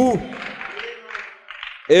bumanyirivu.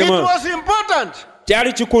 It Amen. was important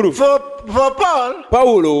Kyali kikulu for Paul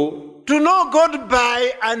Pawulo to know God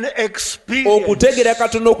by an experience. okutegeera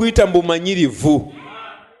Katonda okuyita mu bumanyirivu.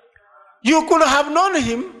 You could have known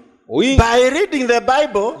him Oyi- by reading the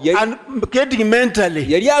Bible Yeah. and getting mentally.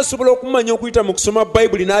 yali asobola okumanya okuyita mu kusoma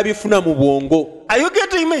Bayibuli n'abifuna mu bwongo. Are you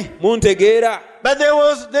getting me? Muntegeera? But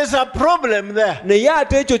there's a problem there. Naye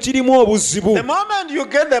ate ekyo kirimu obuzibu. The moment you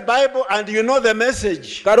get the Bible and you know the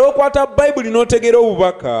message, Kale okwata Bayibuli n'otegeera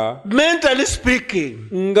obubaka mentally speaking,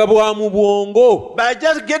 nga bwa mu bwongo, by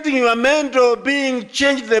just getting your mental being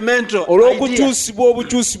changed, the mental idea, olw'okukyusibwa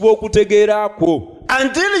obukyusibwa okutegeera kwo,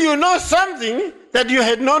 until you know something that you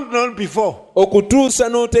had not known before. okutuusa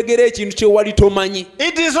n'otegera ekintu kye wali tomanyi.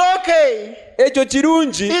 It is okay. Ekyo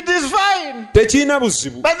kirungi, It is fine. tekirina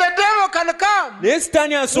buzibu. But the devil can come Naye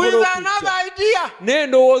sitaani with asobola another okujja idea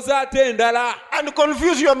n'endowooza ate endala and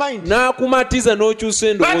confuse your mind. n'akumatiza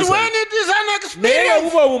n'okyusa But endowooza. when it is an Naye experience, bwe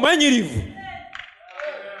buba obumanyirivu,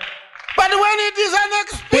 but when it is an bwe buba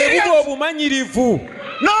experience, obumanyirivu,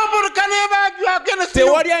 nobody can ever argue against you.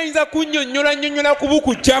 tewali ayinza kunnyonnyola ku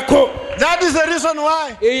bukukyako. That is the reason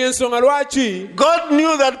why Eyo ensonga lwaki God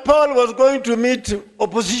knew that Paul was going to meet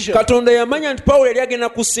opposition. Katonda yamanya nti Pawulo yali agenda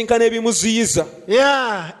kusinkana ebimuziyiza.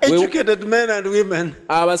 Yeah, educated men and women.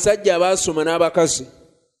 Abasajja abaasoma n'abakazi,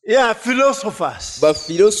 Yeah, philosophers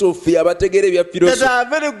bafilosofi abategeera ebya that filosofi, are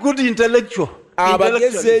very good intellectual.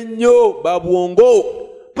 abagezi ennyo babwongo.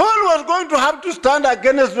 Paul was going to have to stand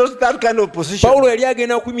against that kind of position. Pawulo yali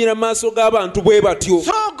agenda kuyimira mu maaso g'abantu bwe batyo.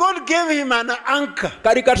 So God gave him an anchor,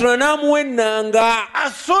 Kali Katonda n'amuwa ennanga, a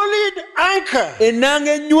solid anchor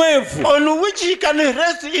ennanga ennywevu on which he can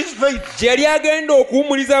rest his faith. gye yali agenda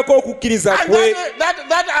okuwumurizako okukkiriza And kwe.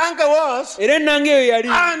 that anchor was Era ennanga eyo yali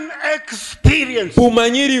an experience.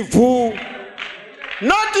 bumanyirivu.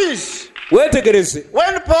 Notice Weetegereze,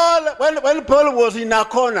 when Paul was in a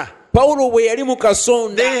corner, Pawulo bwe yali mu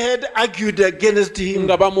kasonda they had argued against him.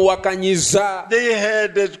 nga bamuwakanyiza, They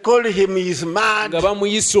had called him his mad. nga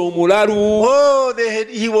bamuyisa omulalu, Oh,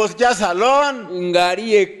 he was just alone.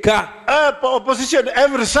 ng'ali yekka, Opposition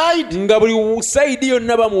every side. nga buli sayidi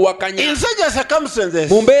yonna bamuwakanya. In such a circumstances,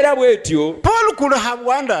 Mu mbeera bw'etyo, Paul could have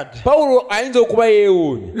wondered. Pawulo ayinza okuba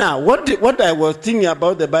yeewuunya. Now, what I was thinking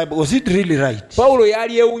about the Bible, was it really right? Pawulo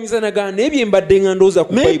yali yeewuunyiza naga naye bye mbadde nga ndowooza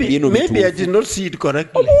ku Bayibuli eno Maybe I bituufu. did not see it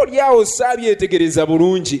correctly. Oboolyawo saabyetegereza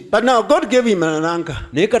bulungi. But now God gave him an anchor.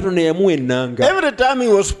 Naye Katonda yamuwa ennanga. Every time he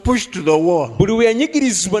was pushed to the wall, Buli we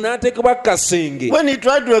yanyigirizibwa n'ateekebwa ku kasenge, when he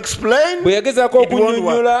tried to explain, bwe yagezaako it won't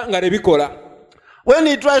work. okunnyonnyola nga tebikola. When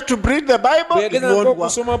he tried to read the Bible, Bwe it yagezaako won't work.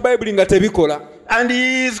 okusoma Bayibuli nga tebikola. And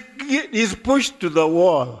he is pushed to the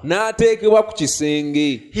wall. N'ateekebwa ku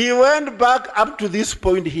kisenge. He went back up to this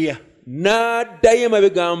point here N'addayo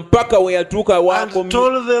emabega mpaka we yatuuka and waakomye.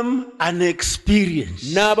 told them an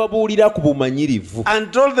experience. N'ababuulira ku bumanyirivu.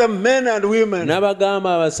 And told them, men and women,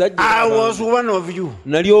 N'abagamba abasajja I n'abaami, was one of you.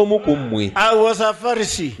 nali omu ku mmwe, I was a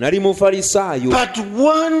Pharisee. nali mufalisaayo. But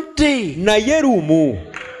one day, Naye lumu,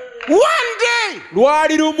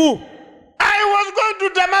 lwali lumu, I was going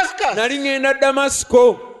to Damascus nali ŋŋenda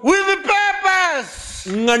Damasiko with purpose,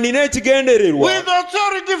 nga nina ekigendererwa, with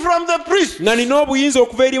authority from the priest. nga nina obuyinza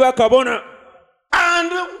okuva eri bakabona.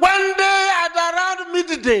 And one day at around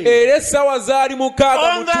midday, Era essaawa zaali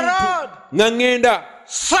mukaaga on the mutuutu road, nga ŋŋenda.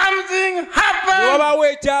 something Ne happened. wabaawo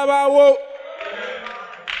ekyabaawo,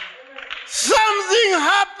 Something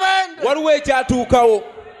happened. waliwo ekyatuukawo,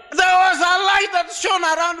 There was a light that shone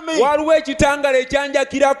around me. waliwo ekitangala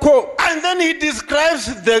ekyanjakirako. And then he describes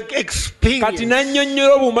the Kati experience.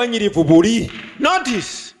 nannyonnyola obumanyirivu buli.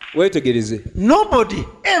 Notice, Weetegereze, nobody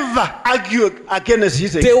ever argued against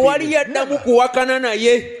his tewali experience. yaddamu kuwakana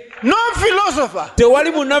naye. No philosopher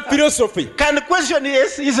Tewali munnafilosofi can question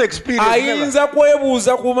his experience. Never. ayinza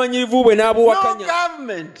kwebuuza ku bumanyirivu bwe No n'abuwakanya.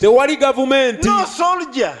 government, Tewali gavumenti, no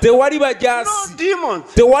soldier, tewali no bajaasi, demons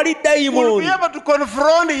tewali will be dayimooni able to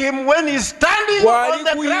confront him when he's standing bw'ali on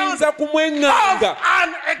the ground kuyinza of kumweŋŋanga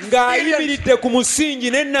an experience. ng'ayimiridde ku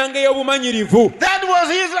musingi n'ennanga ey'obumanyirivu. That was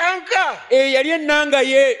his anchor. Eyo yali ennanga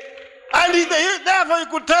ye. And therefore he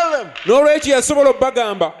could tell them, N'olwekyo yasobola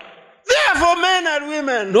obbagamba, therefore men and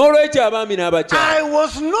women, n'olwekyo abaami n'abakyala, I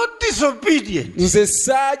was not disobedient nze to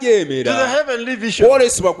the saajeemera heavenly vision.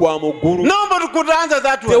 kwolesebwa kwa mu ggulu. Nobody could answer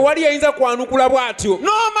that one. Tewali yayinza kwanukula bw'atyo.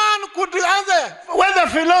 No man could answer whether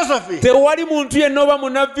philosophy, Tewali muntu yenna oba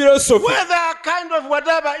munnafilosofi, whether kind of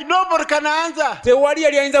whatever. Nobody can answer. tewali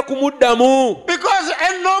yali ayinza kumuddamu, Because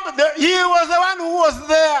he was the one who was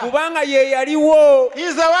there. kubanga ye yaliwo,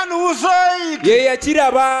 He's the one who saw it. ye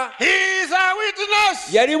yakiraba, He is a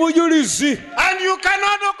witness. yali mujulizi. And you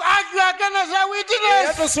cannot argue against a Era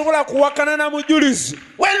witness. tosobola kuwakana na mujulizi.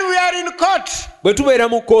 When we are in court Bwe tubeera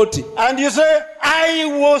mu kkooti and you say, I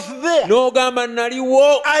was there, n'ogamba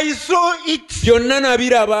naliwo, I saw it, byonna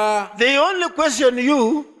nabiraba, they only question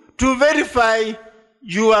you to verify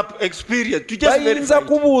your experience, to just bayinza verify it.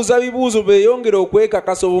 kubuuza bibuuzo beeyongera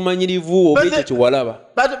okwekakasa obumanyirivu oba ekyo kye walaba.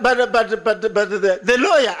 But the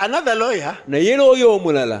lawyer, another lawyer, Naye looyo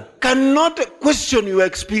omulala cannot question your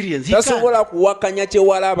experience. He can't. tasobola kuwakanya kye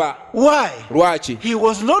walaba. Why? Lwaki? He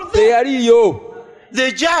was not there. Teyaliyo.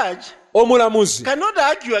 The judge Omulamuzi cannot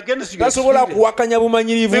argue against your tasobola experience kuwakanya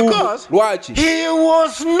bumanyirivu. because Lwaki? he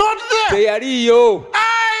was not there. Teyaliyo.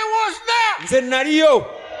 I was there. Nze naliyo.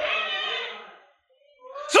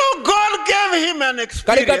 gave him an kale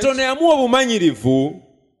experience katonda yamuwa obumanyirivu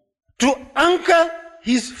to anchor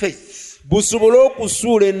his faith. busobole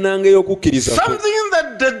okusuula ennanga ey'okukkiriza kwe. Something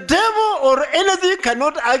that the devil or anything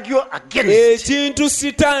cannot argue against. Ekintu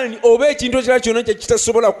sitaani oba ekintu ekirala kyonna kye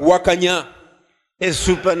kitasobola kuwakanya. A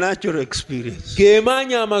supernatural experience. Ge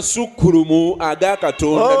maanyi amasukkulumu aga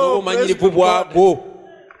Katonda n'obumanyirivu bwagwo.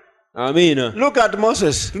 Amiina. Look at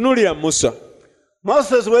Moses. Tunuulira Musa.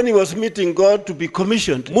 Moses, when he was meeting God to be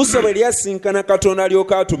commissioned, Musa bwe yasinkana Katonda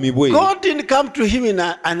alyoka atumibwe. God didn't come to him in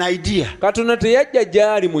an idea. Katonda teyajja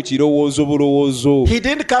gy'ali mu kirowoozo bulowoozo. He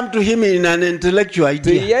didn't come to him in an intellectual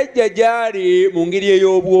idea. Teyajja gy'ali mu ngeri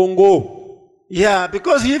ey'obwongo. Yeah,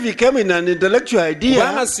 because if he came in an intellectual idea,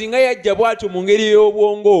 Kubanga singa yajja bw'atyo mu ngeri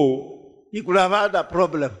ey'obwongo, he could have had a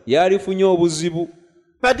problem. yalifunye obuzibu.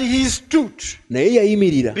 But he stood Naye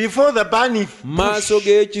yayimirira before the burning mu maaso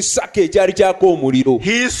g'ekisaka ekyali kyako omuliro.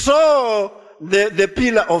 He saw the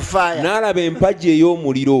pillar of fire. N'alaba empagi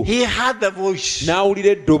ey'omuliro. He heard the voice.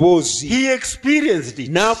 N'awulira eddoboozi. He experienced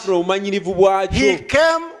it. N'afuna obumanyirivu He bwakyo.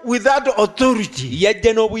 came with that authority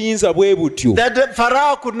Yajja n'obuyinza bwe butyo. that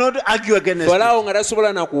Pharaoh could not argue against. Falaawo nga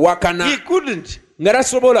tasobola na kuwakana. He couldn't. Nga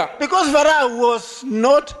tasobola. Because Pharaoh was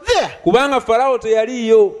not there. Kubanga Falaawo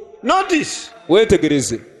teyaliiyo. Notice.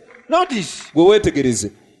 Weetegereze. Notice. Gwe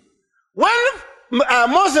weetegereze. When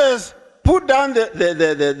Moses put down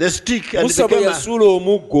the stick and Musa bwe yasuula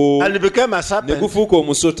omuggo it became a ne serpent, gufuuka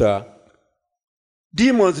omusota,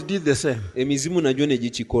 demons did the same. emizimu nagyo ne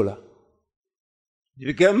gikikola. It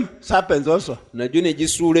became serpents also. Nagyo ne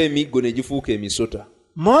gisuula emiggo ne gifuuka emisota.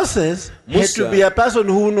 Moses had to be a person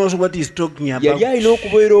who knows what he's talking about. Yali alina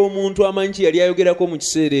okubeera omuntu amanyi kye yali ayogerako mu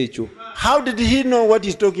kiseera ekyo. How did he know what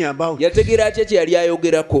he's talking about? Yategeera atya kye yali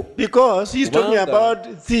ayogerako. Because he's talking Kubanga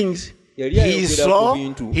about things yali he ayogera ku saw,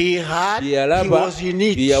 bintu he heard, bye he yalaba, was in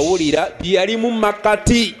it. bye yawulira, bye yali mu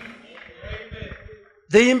makkati.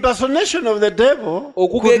 The impersonation of the devil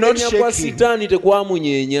could not Okugegenya kwa shake him sitaani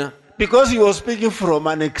tekwamunyeenya. because he was speaking from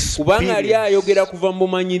an Kubanga yali experience. ayogera kuva mu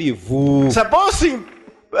bumanyirivu. Supposing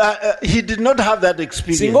he did not have that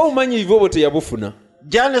experience, Singa obumanyirivu obwo teyabufuna,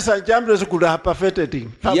 Jannes and Jambres could have perfected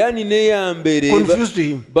him, have Yaani ne Yambere confused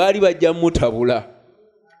him. baali bajja mutabula.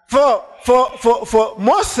 For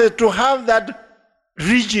Moses to have that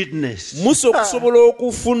rigidness, Musa okusobola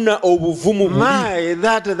okufuna obuvumu buli. my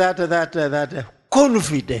that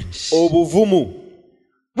confidence. Obuvumu.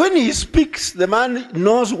 When he speaks, the man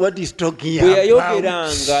knows what he's talking Bwe about.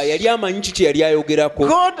 yayogeranga yali amanyi kiki kye yali ayogerako.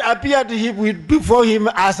 God appeared to him before him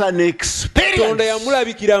as an Katonda experience.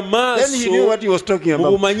 yamulabikira mu Then he knew maaso what he was talking mu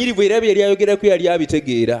about. bumanyirivu era bye yali ayogerako yali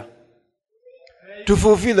abitegeera. To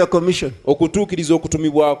fulfill the commission. Okutuukiriza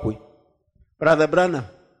okutumibwa kwe. Brother Branham.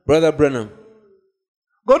 Brother Branham.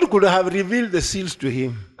 God could have revealed the seals to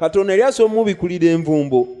him. Katonda yali asobola omubikulira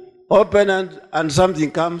envumbo. Open and something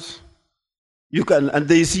comes. You can, and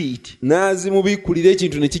they see it. N'azimubikulira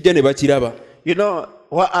ekintu ne kijja ne bakiraba. You know,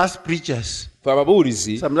 what us preachers, Ffe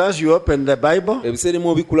ababuulizi sometimes you open the Bible ebiseera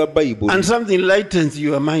mu obikula Bayibuli. and something lightens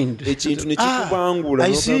your mind. Ekintu ne kikubangula.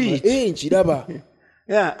 I see it. Nkiraba.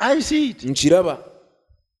 Yeah, I see it. Nkiraba.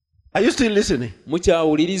 Are you still listening?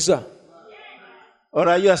 Mukyawuliriza Or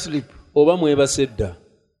are you asleep? oba mwebase dda?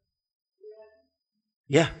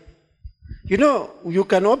 Yeah. You know, you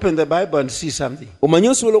can open the Bible and see something. Omanyi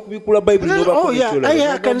osobola okubikula Bayibuli Oh,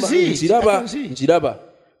 yeah, I can see it. Nkiraba. I can see it. Nkiraba.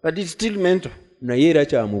 But it's still mental. Naye era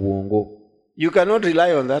kya mu bwongo. You cannot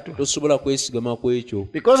rely on that one. Tosobola kwesigama ku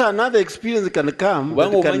ekyo. Because another experience can come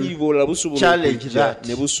Kubanga that can obumanyirivu obulala busobola challenge okujja that.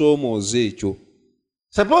 ne busoomooza ekyo.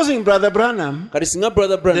 Supposing Brother Branham, Kati singa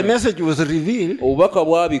Brother the Branham message was revealed obubaka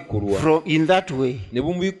bwabikkulwa from in that way, ne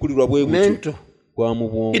bumubikkulirwa bwe butyo mental, bwa mu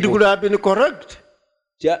it bwongo. could have been correct.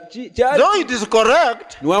 Kyali Though it is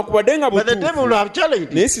correct, newankubadde nga but the devil will butuufu, have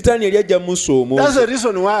challenged naye it. sitaani yali ajja That's musoomooza. the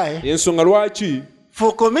reason why, Ensonga lwaki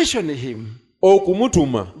for commissioning him,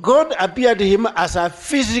 okumutuma God appeared to him as a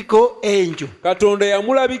physical angel Katonda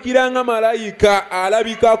yamulabikira nga malayika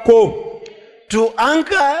alabikako to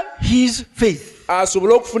anchor his faith.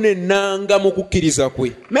 asobole okufuna ennanga mu kukkiriza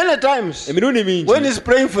kwe. Many times, Emirundi mingi when he's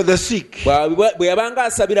praying for the sick bwe yabanga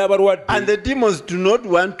asabira and abalwadde, the demons do not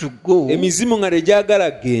want to go, emizimu nga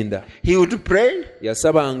tegyagala kgenda, he would pray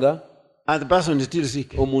yasabanga and the person is still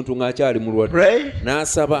sick. omuntu ng'akyali mulwadde, Pray,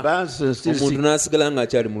 n'asaba the person is still omuntu sick. n'asigala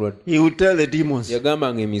ng'akyali mulwadde. He would tell the demons,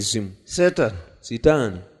 Yagambanga emizimu, Satan,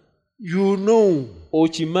 sitaani, you know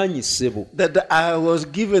okimanyi ssebo that I was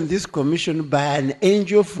given this commission by an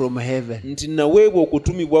angel from heaven. nti naweebwa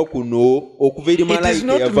okutumibwa kuno okuva eri It is malayika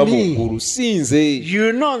not eyava mu me. ggulu, si nze.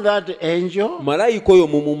 You know that angel Malayika oyo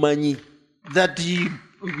mumumanyi, that he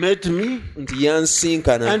met me, nti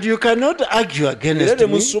yansinkana and you cannot argue era against me.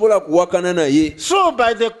 temusobola kuwakana naye. So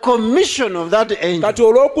by the commission of that angel, Kati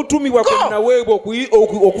olw'okutumibwa kwe naweebwa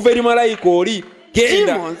okuva eri malayika oli,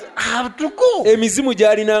 genda. demons have to go. Emizimu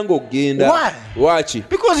gy'alinanga okugenda. Why? Lwaki?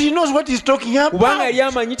 Because he knows what he's talking Kubanga about. yali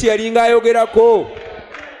amanyi teyalinga ayogerako.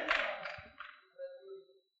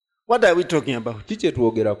 What are we talking about? Ki kye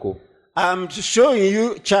twogerako? I'm showing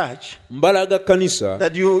you, church, Mbalaga kkanisa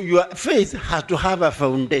that your faith has to have a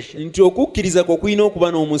foundation. nti okukkiriza kwo kulina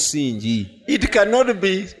okuba n'omusingi. It cannot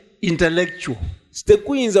be intellectual.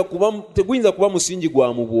 Tekuyinza kuba musingi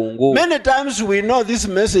gwa mu bwongo. Many times we know this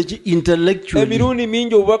message intellectually, Emirundi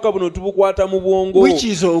mingi obubaka buno tubukwata mu bwongo which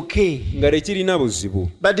is okay. nga tekirina buzibu.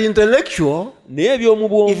 But intellectual, Naye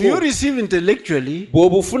eby'omu if you bwongo receive intellectually,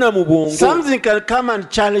 bw'obufuna mu bwongo, something can come and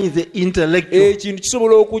challenge the intellectual, ekintu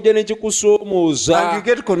kisobola okujja ne and you kikusoomooza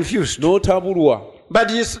get confused. n'otabulwa. But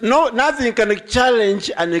nothing can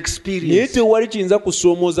challenge an Naye experience, tewali kiyinza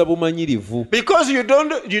kusoomooza bumanyirivu. because you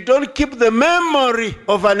don't keep the memory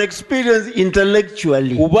of an experience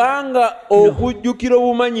intellectually. Kubanga okujjukira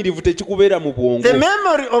obumanyirivu tekikubeera mu bwongo. The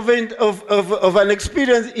memory of an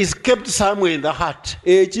experience is kept somewhere in the heart.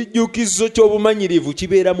 Ekijjukizo ky'obumanyirivu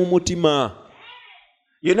kibeera mu mutima.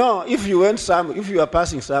 You know, if you are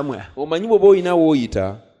passing somewhere Omanyi bw'oba olina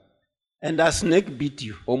w'oyita, and a snake beat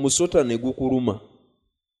you, omusota ne gukuluma.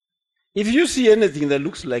 if you see anything that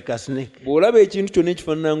looks like a snake, Bw'olaba ekintu kyonna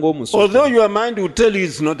ekifaanana ng'omusota, although your mind will tell you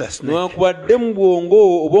it's not a snake, newankubadde mu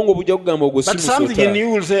bwongo obwongo bujja kugamba ogwo si but something in musota, you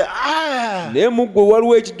will say, naye mu ggwe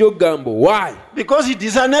waliwo ekijja okugamba why? because it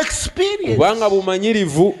is an experience. Kubanga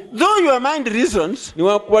bumanyirivu. Though your mind reasons,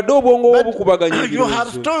 Newankubadde obwongo bwo bukubaganya you have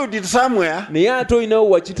ebirowoozo, stored it somewhere. naye ate olinawo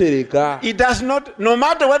wakitereka. It does not, no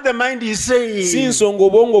matter what the mind is Si saying, nsonga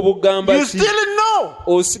obwongo bugamba you ki, still know.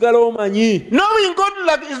 osigala omanyi. Knowing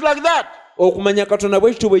God is like that. Okumanya Katonda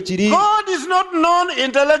bwe kityo bwe kiri. God is not known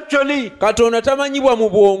intellectually. Katonda tamanyibwa mu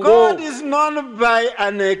bwongo, God is known by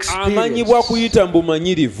an experience. amanyibwa kuyita mu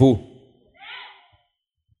bumanyirivu.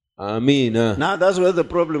 Amiina. Now that's where the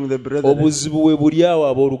problem with the brethren. Obuzibu we buli awo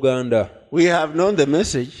abooluganda. We have known the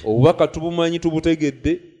message, Obubaka tubumanyi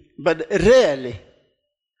tubutegedde, but rarely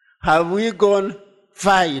have we gone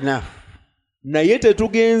far enough. naye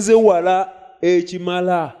tetugenze wala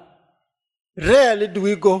ekimala. Rarely do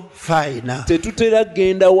we go far enough Tetutera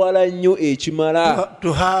genda wala nnyo ekimala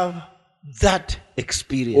to have that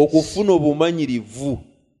experience. okufuna obumanyirivu.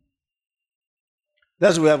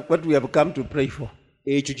 That's what we have come to pray for.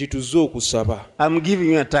 Ekyo kye tuzze okusaba. I'm giving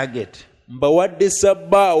you a target. Mbawadde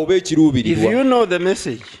sabba oba If ekiruubirirwa. you know the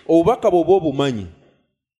message, Obubaka bw'oba obumanyi,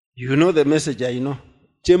 you know the message, I know.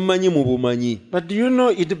 kye mmanyi mu bumanyi, But do you know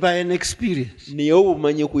it by an experience? naye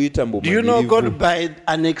obumanyi kuyita mu Do you know bumanyirivu. God by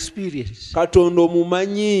an experience? Katonda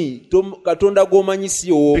omumanyi, Katonda gw'omanyi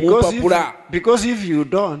si omupapula. Because if you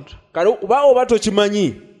don't, Kuba oba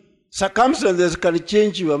tokimanyi, circumstances can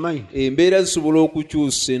change your mind. embeera zisobola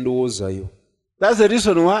okukyusa endowooza yo. That's the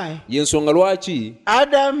reason why Y'ensonga lwaki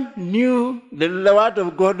Adam knew the word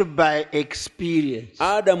of God by experience.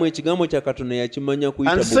 Adamu ekigambo kya Katonda yakimanya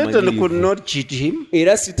kuyita And Satan could bumanyirivu. not cheat him,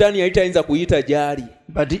 Era Sitaani yali tayinza kuyita gy'ali.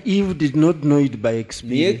 but Eve did not know it by Naye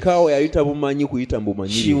experience. Kaawa yayita bumanyi kuyita mu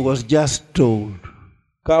She bumanyirivu. was just told.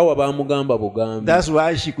 Kaawa baamugamba bugambi. That's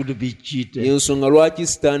why she could be cheated. Y'ensonga lwaki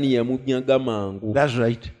Sitaani yamunyaga mangu. That's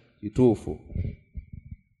right. Kituufu.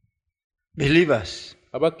 Believers,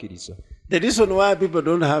 Abakkiriza. the reason why people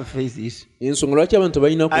don't have faith is, Ensonga lwaki abantu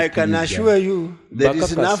tebalina I can assure kukkiriza. you there is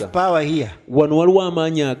Bakakasa. enough power here Wano waliwo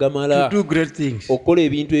amaanyi agamala to do great things. okukola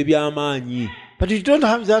ebintu eby'amaanyi. But you don't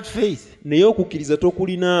have that faith. Naye okukkiriza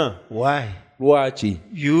tokulina. Why? Lwaki?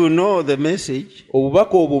 You know the message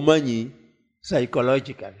Obubaka obumanyi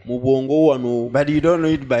psychologically, mu bwongo wano but you don't know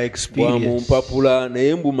it by bwa mu experience. mpapula,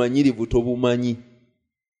 naye mbumanyirivu tobumanyi.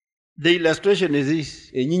 The illustration is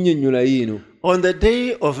this. Ennyinyonnyola yiino. On the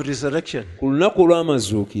day of resurrection, Ku lunaku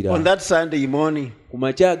olw'amazuukira, on that Sunday morning, ku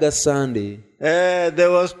makya ga Sande, there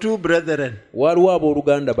was two brethren, waliwo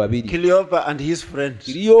abooluganda babiri, Cleopa and his friends.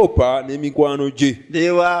 Kiriyoopa ne mikwano gye.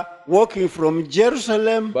 They were walking from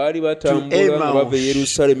Jerusalem. Baali batambula nga bava e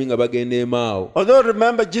Yerusaalemi nga bagenda Emaawo. Although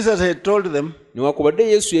remember, Jesus had told them, Newaakubadde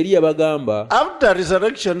Yesu yali yabagamba, after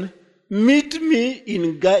resurrection, meet me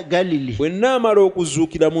in Galilee. bwe nnaamala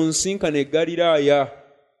okuzuukira mu nsinkano e Ggaliraaya.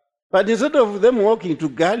 But instead of them walking to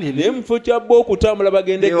Naye Galilee, mu kifo kya bo okutambula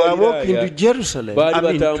bagenda e they were walking to Ggaliraaya, Jerusalem. baali I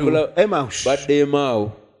mean batambula to Emmaus. badde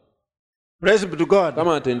Emaawo. Praise be to God.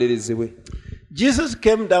 Kama atenderezebwe. Jesus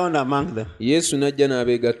came down among them Yesu n'ajja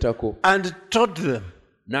n'abeegattako and taught them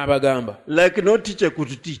n'abagamba like no teacher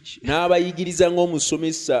could teach. n'abayigiriza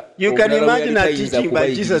ng'omusomesa You can omulala bwe imagine yali a tayinza teaching by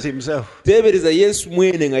kubayigiriza. Jesus himself. teebereza yesu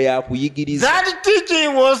mwene nga yakuyigiriza That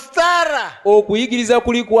teaching was thorough. okuyigiriza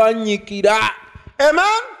kuli kwanyikira.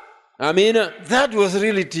 Amen? Amiina. That was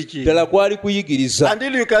really teaching. ddala kwali kuyigiriza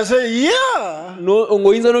Until you can say, yeah.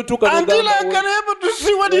 ng'oyinza n'otuuka Until I can able to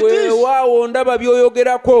see what it is. weewaawo ndaba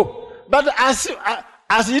by'oyogerako. But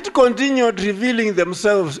as it continued revealing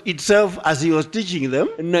itself as he was teaching them,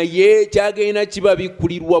 naye kyagenda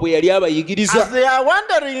kibabikkulirwa bwe yali abayigiriza. as they are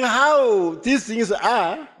wondering how these things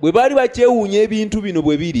are, bwe baali bakyewuunya ebintu bino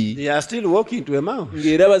bwe biri they are still walking to Emmaus.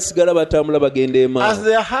 ng'era basigala batambula bagenda As Emaawo.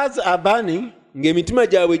 their hearts are burning, ng'emitima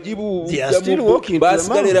gyabwe They are still walking to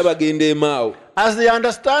basigala era Emmaus. bagenda Emaawo. as they are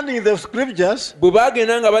understanding the scriptures, bwe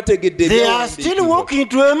baagenda nga bategedde they are still walking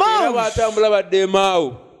to era Emmaus. batambula badde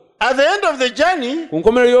Emaawo. At the end of the journey, ku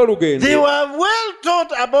nkomerero they y'olugendo were well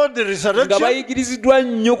taught about the nga resurrection. bayigiriziddwa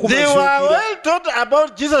nnyo ku They were mazuukira. well taught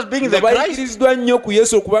about Jesus being nga the Christ. bayigiriziddwa nnyo ku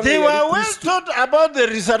Yesu okuba nga They yali were well Kristo. taught about the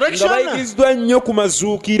nga resurrection. bayigiriziddwa nnyo ku But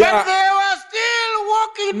mazuukira. they were still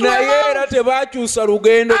walking to naye era Emmaus. tebaakyusa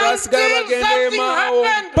lugendo Until baasigala bagenda something Emaawo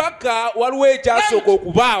happened. paka waliwo ekyasooka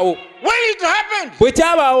okubaawo. When it happened, bwe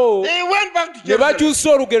kyabaawo they went back to ne Jerusalem. bakyusa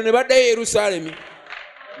olugendo ne baddayo e Yerusaalemi.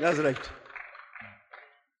 That's right.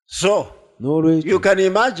 So, n'olwekyo you can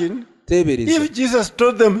imagine teebereza if Jesus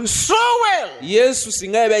taught them so well yesu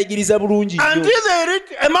singa yabayigiriza bulungi nnyo until they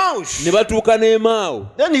reached Emmaus, ne batuuka n'Emaawo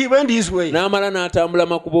then he went his way. n'amala n'atambula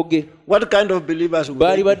makubo ge. What kind of believers would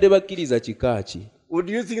baali they be? badde bakkiriza kika ki? Would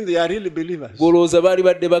you think they are really believers? golowooza baali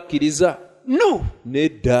badde bakkiriza? No.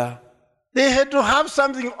 Nedda. They had to have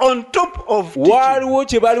something on top of teaching. waaliwo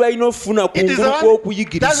kye baali balina okufuna It is the kungulu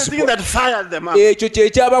that's the thing kw'okuyigirizibwa. that fired them up. ekyo kye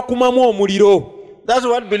kyabakumamu omuliro. That's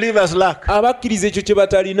what believers lack. abakkiriza ekyo kye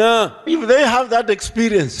batalina. If they have that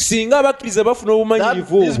experience, singa abakkiriza bafuna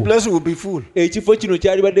obumanyirivu this obwo place will be full. ekifo kino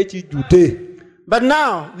kyali badde kijjute. But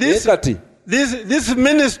now, naye kati this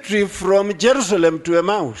ministry from Jerusalem to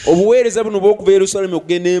Emmaus, obuweereza buno bw'okuva Yerusaalemi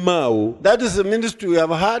okugenda Emaawo that is the ministry we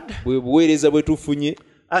have had, bwe buweereza bwe tufunye.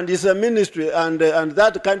 and it's a ministry, and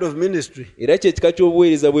that kind of ministry. era kyekika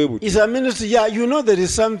ky'obuweereza bwe buti. It's a ministry, yeah, you know there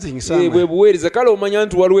is something bwe somewhere. buweereza kale omanya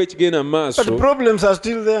nti waliwo ekigenda mu maaso But problems are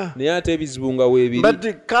still there. naye ate ebizibu nga weebiri. But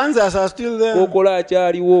the cancers are still there. kokola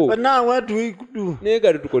akyaliwo. But now what do we do? naye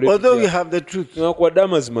gati tukole Although we tutya? have the truth, newankubadde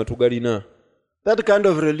amazima tugalina. that kind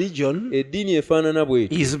of religion eddiini efaanana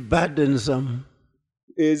bw'eti is burdensome.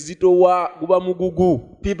 ezitowa guba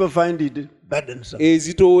mugugu. People find it burdensome.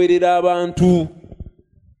 ezitowerera abantu.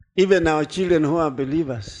 Even our children who are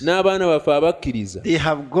believers, n'abaana baffe abakkiriza they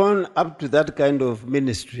have gone up to that kind of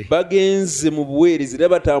ministry. bagenze mu buweereza era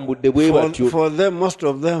batambudde bwe batyo. For them, most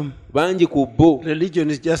of them, bangi ku bo religion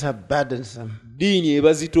is just a burdensome. ddiini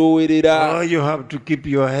ebazitoowerera. Oh, you have to keep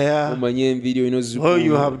your hair. omanye enviiri olina Oh,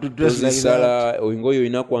 you have to dress like ozisala engoye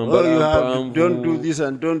olina Oh, kwambala you have to, don't do mpanvu. this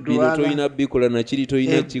and don't do bino that. tolina bikola nakiri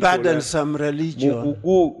tolina A kikola. burdensome religion.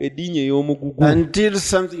 mugugu eddiini ey'omugugu. Until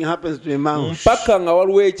something happens to Emmaus, mpaka nga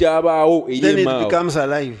waliwo ekyabaawo eri then it Emaawo. becomes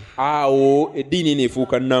alive. awo eddiini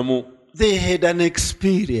neefuuka nnamu. They had an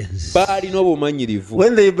experience. baalina obumanyirivu.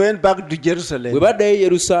 When they went back to bwe Jerusalem, baddayo e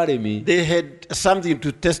Yerusaalemi they had something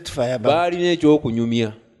to testify about. baalina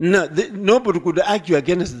ekyokunyumya. No, nobody could argue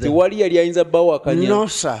against them. tewali yali ayinza bbawakanya. No,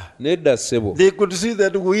 sir. nedda ssebo. They could see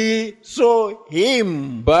that we saw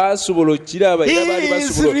him. baasobola okiraba era baali He is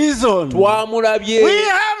basobola. risen. twamulabye. We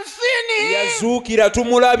have seen him. yazuukira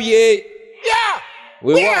tumulabye. Yeah.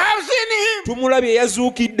 We We wa- have seen him. tumulabye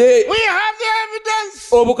yazuukidde. We have the evidence.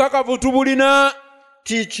 obukakafu tubulina.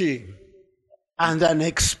 Teaching and an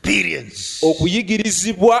experience.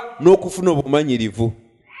 okuyigirizibwa n'okufuna obumanyirivu.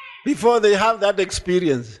 Before they have that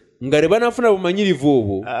experience, nga ne banafuna bumanyirivu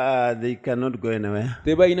obwo they cannot go anywhere.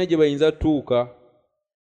 tebalina gye bayinza tuuka.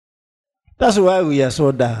 That's why we are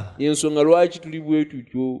so dull. ensonga lwaki tuli bwe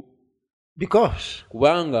tutyo. Because,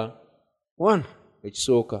 kubanga one,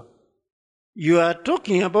 ekisooka you are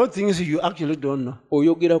talking about things you actually don't know.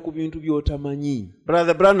 oyogera ku bintu by'otamanyi.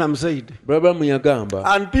 Brother Branham said, Branham yagamba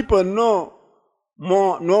and people know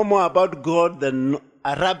more about God than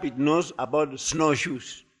a rabbit knows about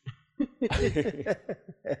snowshoes.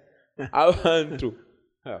 abantu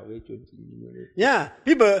Yeah,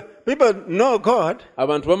 people know God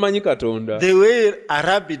abantu bamanyi katonda the way a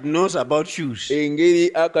rabbit knows about shoes.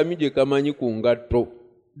 engeri akamyu gye kamanyi ku ngatto.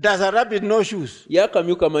 Does a rabbit know shoes? ye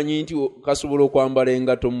akamyu kamanyi nti kasobola okwambala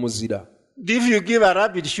engatto mu muzira. If you give a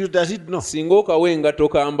rabbit shoes, does it know? singa okawa engatto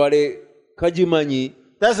kambale kagimanyi.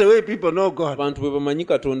 That's the way people know God. abantu bwe bamanyi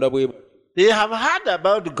katonda bwe batyo. They have heard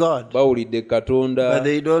about God, bawulidde katonda but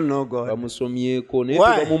they don't know God. bamusomyeko naye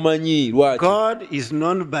Why? tebamumanyi. Lwaki? God is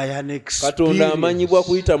known by an Katonda amanyibwa experience.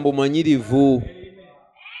 kuyita mu bumanyirivu.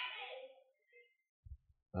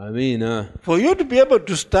 Amiina. For you to be able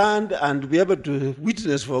to stand and be able to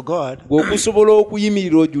witness for God, Bw'okusobola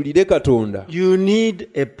okuyimirira ojulire Katonda, you need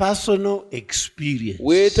a personal experience.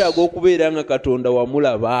 weetaaga okubeera nga Katonda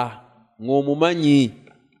wamulaba ng'omumanyi,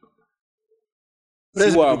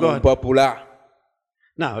 Praise si wa be to mu God. mpapula.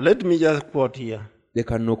 Now, let me just quote here.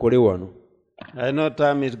 Leka nnokole wano. I know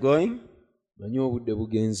time is going. Manyi obudde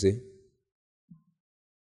bugenze.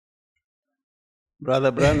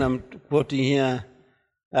 Brother Branham quoting here,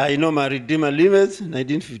 I know my Redeemer liveth,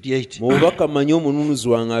 1958. Mu bubaka mmanyi omununuzi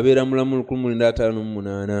wange abeera mulamu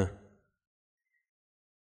 1958.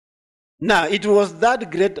 Now, it was that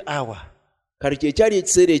great hour. Kale kyekyali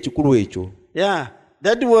ekiseera ekikulu ekyo. Yeah,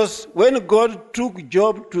 that was when God took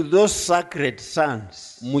Job to those sacred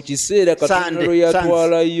sons. Mu kiseera Katonda lwe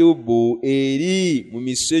yatwala Yobu eri mu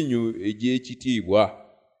misenyu egy'ekitiibwa.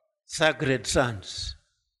 Sacred sons.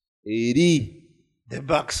 Eri The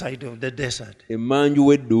backside of the desert. emmanju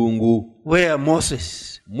w'eddungu. Where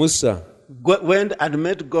Moses Musa went and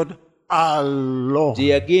met God alone. gye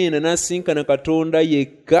yagenda n'asinkana Katonda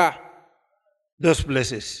yekka. Those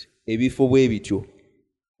places. Ebifo bwe bityo.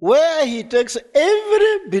 Where he takes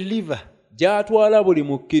every believer. Gy'atwala buli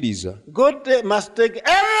mukkiriza. God must take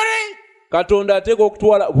every Katonda ateeka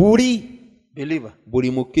okutwala believer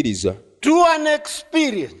buli mukkiriza to an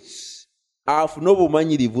experience. afune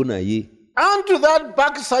obumanyirivu naye. Onto that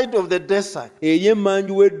backside of the desert. Eri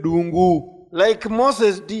emmanju w'eddungu Like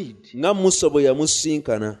Moses did. nga Musa bwe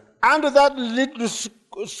yamusinkana. Under that little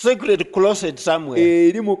sacred closet somewhere.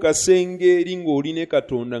 Eri mu kasenge eri ng'oli ne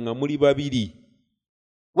Katonda nga muli babiri.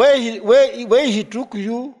 Where he took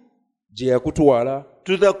you Gye yakutwala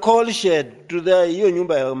to the coal shed, to the hiyo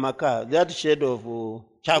nyumba ya makaa, that shed of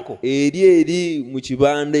charcoal, eri mu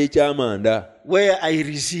kibanda eky'amanda where I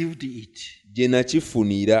received it. gye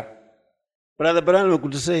nakifunira. Brother Branham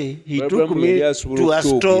could say, he Brother took Branham me yali asobola to a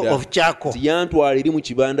store okukyogera of charcoal. nti yantwala eri mu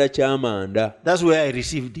kibanda ky'amanda. That's where I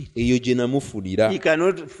received it. Eyo gye namufunira. He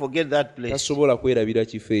cannot forget that place. Tasobola kwerabira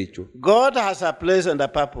kifo ekyo. God has a place and a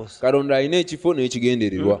purpose. Katonda alina ekifo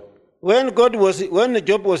n'ekigendererwa. When Job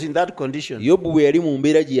was in that condition, Yobu bwe yali mu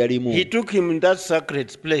mbeera gye yalimu, he took him in that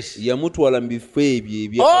sacred place. yamutwala mu bifo ebyo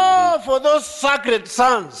ebyawule. Oh, for those sacred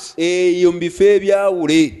sons. Eyo mu bifo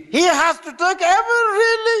ebyawule. He has to take every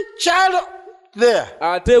really child there.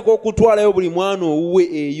 Ateeka okutwalayo buli mwana owuwe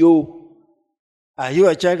eyo. Are you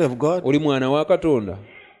a child of God? Oli mwana wa Katonda?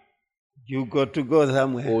 You got to go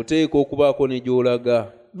somewhere. Oteeka okubaako ne gy'olaga.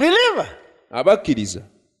 Believer? Abakkiriza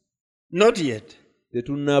Not yet.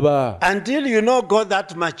 tetunnaba. Until you know God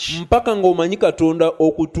that much. Mpaka ng'omanyi Katonda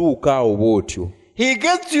okutuuka awo bw'otyo. He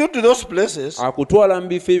gets you to those places Akutwala mu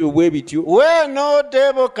bifo ebyo bwe bityo. where no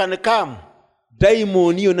devil can come.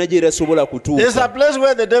 Dayimooni yonna gye erasobola There's a kutuuka. place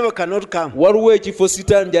where the devil cannot come. Waliwo ekifo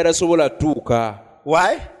Sitaani gy'arasobola tuuka.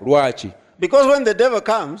 Why? Lwaki? Because when the devil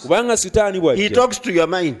comes, Kubanga Sitaani he bw'ajja talks to your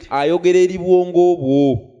mind. ayogera eri bwongo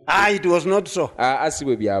bwo. It was not so. Si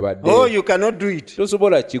bwe byabadde. Oh, you cannot do it.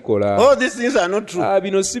 Tosobola kikola. Oh, these things are not true.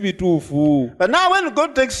 Bino si bituufu. But now when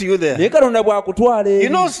God takes you there, Naye Katonda bw'akutwala eri. you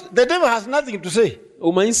know, the devil has nothing to say.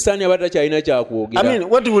 Omanyi Sitaani aba takyalina kyakwogera. I mean,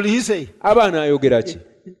 what will he say? Aba anaayogera ki?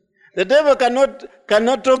 The devil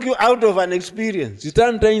cannot talk you out of an experience.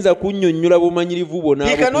 Sitaani tayinza kunnyonnyola bumanyirivu bwonna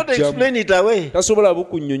He cannot abukugyamu. explain it away. Tasobola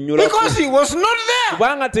bukunnyonnyola. Because he was not there.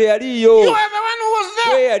 Kubanga teyaliyo. You are the one who was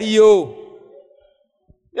there. Yaliyo.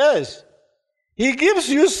 Yes. He gives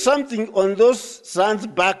you something on those sons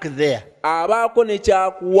back there. Abaako ne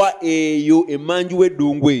kyakuwa eyo emmanju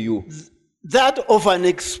w'eddungu eyo. That of an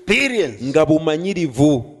experience. Nga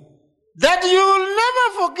bumanyirivu. That you will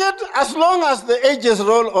never forget as long as the ages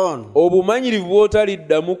roll on. Obumanyirivu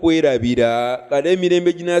bw'otaliddamu kwerabira kale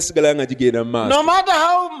emirembe ginaasigala nga gigenda mu maaso. No matter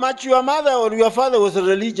how much your mother or your father was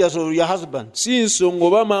religious or your husband. Si nsonga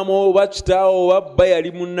oba maama oba kitaawo oba bba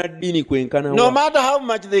yali munnaddiini kwenkanawa. No matter how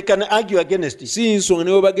much they can argue against it. Si nsonga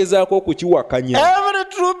ne bwe bagezaako okukiwakanya. Every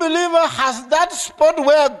true believer has that spot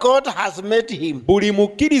where God has met him. Buli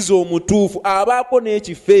mukkiriza omutuufu abaako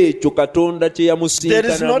n'ekifo ekyo Katonda kye There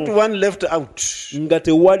is not yamusinkanamu. one left out. Nga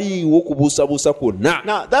tewaliiwo kubuusabuusa kwonna.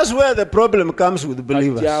 Now, that's where the problem comes with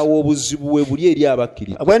believers. Awo obuzibu we buli eri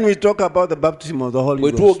abakkiriza. When we talk about the baptism of the Holy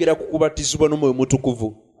Bwe Ghost, twogera ku kubatizibwa n'Omwoyo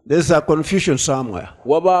Mutukuvu, there's a confusion somewhere.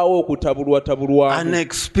 wabaawo okutabulwatabulwamu. An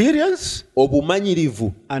experience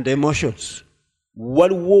Obumanyirivu. and emotions.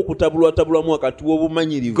 Waliwo okutabulwatabulwamu wakati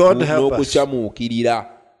w'obumanyirivu God help us. n'okukyamuukirira.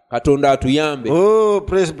 Katonda atuyambe. Oh,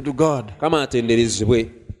 praise be to God. Kama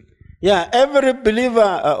atenderezebwe. Yeah, every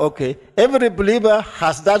believer, every believer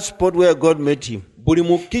has that spot where God met him. Buli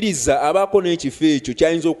mukkiriza abaako n'ekifo ekyo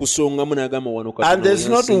kyayinza okusongamu n'agamba wano And there's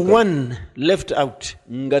not one left out.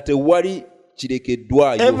 nga tewali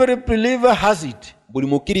kirekeddwayo. Every believer has it. Buli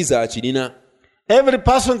mukkiriza akirina. Every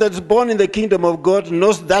person that's born in the kingdom of God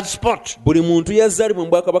knows that spot. Buli muntu yazzaalibwa mu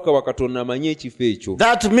bwakabaka bwa Katonda amanyi ekifo ekyo.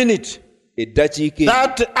 That minute. Eddakiika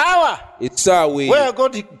that hour essaawa where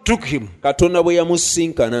God took him Katonda bwe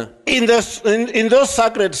yamusinkana in those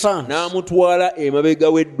sacred sands, n'amutwala emabega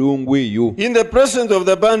w'eddungu eyo in the presence of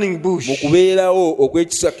the burning bush. mu kubeerawo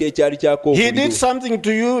okw'ekisaka ekyali kyako He did something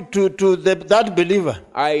to you, to that believer,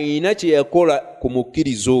 ayina kye yakola ku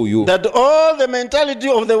mukkiriza oyo that all the mentality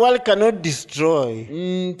of the world cannot destroy.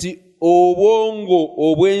 nti obwongo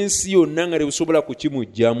obw'ensi yonna nga tebusobola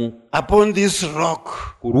kukimuggyamu. Upon this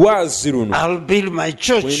rock ku lwazi luno I'll build my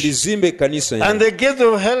church, bwe ndizimba ekkanisa and yange the gates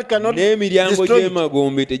of hell cannot n'emiryango destroy it.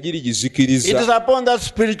 gy'emagombe It is tegirigizikiriza. upon that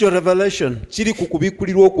spiritual revelation. Kiri ku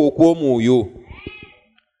kubikkulirwa okwo okw'omwoyo.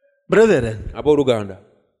 Brethren, Abooluganda,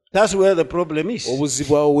 that's where the problem is.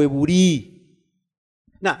 obuzibu awo we buli.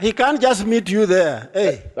 Now, he can't just meet you there.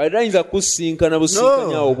 Hey, Kale ayinza kusinkana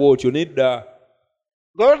businkanya awo bw'otyo nedda.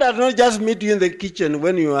 God does not just meet you in the kitchen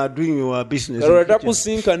when you are doing your business. Kale in the kitchen.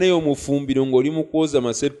 takusinkana eyo mu ffumbiro ng'oli mu kwoza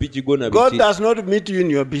masepiki go na God biki. does not meet you in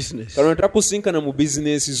your business. Kale takusinkana mu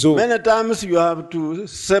bizinesi zo. Many times you have to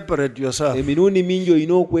separate yourself. Emirundi mingi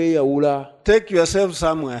olina okweyawula. Take yourself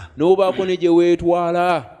somewhere. N'obaako ne gye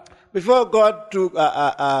weetwala. Before God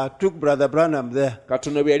took Brother Branham there,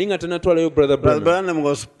 Katonda bwe yali nga tanatwalayo Brother Brother Branham. Branham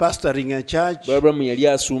was pastoring a church, Brother Branham yali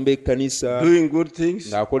asumba ekkanisa doing good things,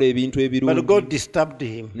 ng'akola ebintu but ebirungi. God disturbed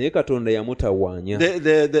him. Naye Katonda yamutawaanya.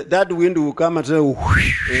 That wind will come and say,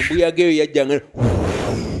 "Whoosh, Embuyaga eyo yajjanga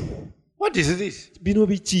what is this?" bino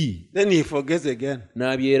biki? Then he forgets again.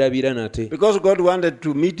 N'abyerabira nate. Because God wanted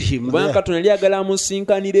to meet him Kubanga there. Katonda yali ayagala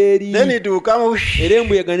amusinkanira eri. Then it will come, "Whoosh." Era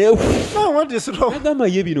embuyaga ne No, what is wrong? n'agamba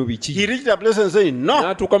ye bino He biki? reached a place and said, "No,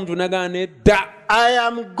 N'atuuka mu tunagana nedda. I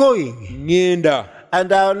am going Ŋŋenda.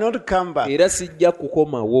 and I will not come back Era sijja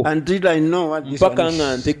kukomawo. until I know what this Mpaka one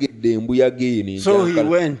nga is." ntegedde embuyaga eyo So he n'enkyakala.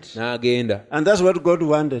 went. N'agenda. And that's what God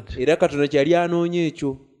wanted. Era Katonda kyali anoonya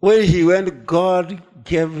ekyo. When he went, God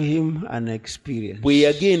gave him an experience. Bwe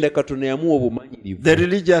yagenda Katonda yamuwa obumanyirivu. The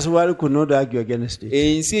religious world could not argue against it.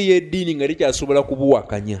 Ensi ey'eddiini nga tekyasobola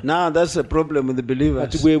kubuwakanya. Now that's a problem with the Kati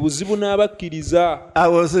believers. bwe buzibu n'abakkiriza. I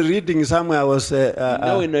was reading somewhere, I was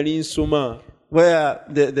Nawe nali nsoma. where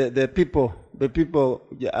the people,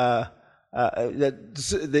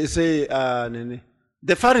 they say,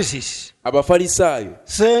 the Pharisees Abafalisaayo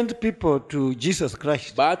sent people to Jesus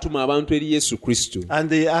Christ, baatuma abantu eri Yesu Kristo and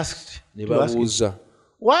they asked, ne to ask him, babuuza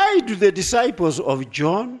why do the disciples of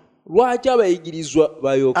John lwaki abayigirizwa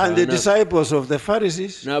ba and the Yokaana disciples of the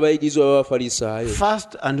Pharisees n'abayigirizwa b'Abafalisaayo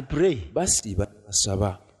fast and pray, basiiba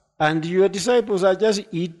basaba, and your disciples are just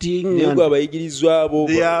eating naye and gwe abayigirizwa abo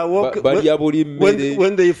they are walking, balya buli mmere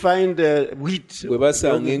when they find wheat, bwe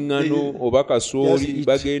basanga eŋŋano oba kasooli Yes, eat.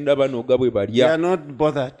 bagenda banoga bwe they are balya not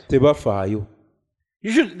bothered. tebafaayo.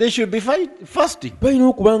 They should be fasting. balina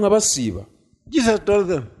okuba nga basiiba. Jesus told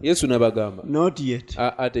them, Yesu n'abagamba not yet.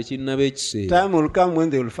 tekinnaba ekiseera. Time will come when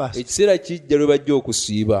they will fast. Ekiseera kijja lwe bajja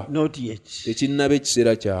okusiiba, Not yet. tekinnaba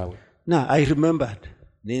ekiseera kyabwe. Now I remembered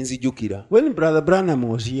Ne nzijukira when Brother Branham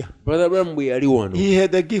was here, Brother Branham bwe yali wano he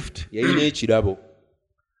had a gift, yalina ekirabo.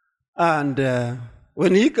 and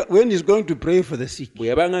when he's going to pray for the sick, Bwe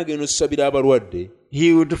yabanga agenda okusabira abalwadde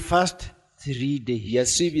he would fast 3 days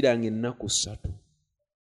yasiibiranga ennaku 3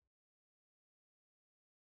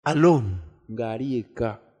 alone, ng'ali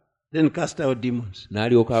yekka, then cast out demons.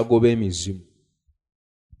 n'alyoka agoba emizimu.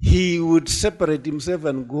 He would separate himself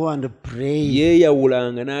and go and pray.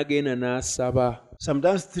 Yeeyawulanga n'agenda n'asaba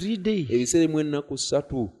Sometimes 3 days. ebiseera mu ennaku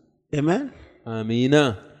 3. Amen.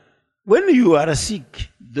 Amiina. When you are sick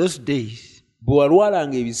those days, Bwe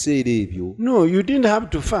walwalanga ebiseera ebyo no, you didn't have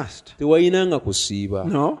to fast. tewayinanga kusiiba.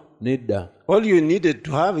 No. Nedda. All you needed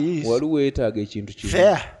to have is Wali weetaaga ekintu kimu.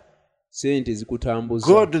 fare. Sente zikutambuza.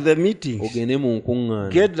 Go to the meetings. Ogende mu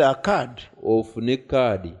nkuŋŋaana. Get a card. Ofune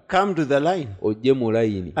kaadi. Come to the line. Ojje mu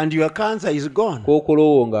layini. And your cancer is gone.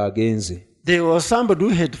 Kookolowo ng'agenze. There was somebody who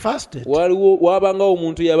had fasted. Waabangawo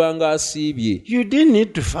omuntu yabanga asiibye. You didn't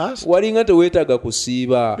need to fast Walinga teweetaaga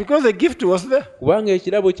kusiiba. because the gift was there. Kubanga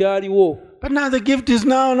ekirabo kyaliwo. But now the gift is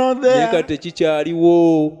now not Naye there. kati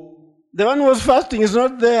tekikyaliwo. The one who was fasting is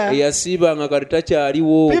not there. Eyasiibanga kati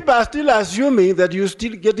takyaliwo. People are still assuming that you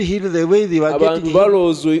still get healed the way they were getting Abantu healed.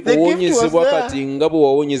 balowooza The gift owonyezebwa was there. kati nga bwe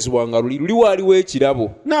wawonyezebwanga luli waaliwo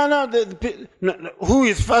ekirabo. No, who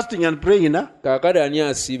is fasting and praying now? Kaakati ani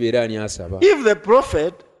asiiba era ani asaba? If the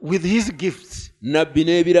prophet with his gifts, nabbi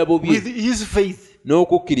n'ebirabo bye with his faith,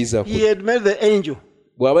 n'okukkiriza he kwe had met the angel.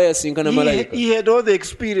 bw'aba yasinkana malayika He had all the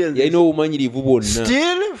experiences. yalina obumanyirivu bwonna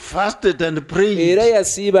Still fasted and prayed. era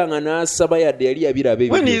yasiibanga n'asaba yadde yali yabiraba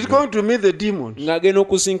When he is ebyo going to meet the demons. ng'agenda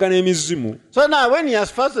okusinkana emizimu So now when he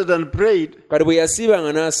has fasted and prayed, kati bwe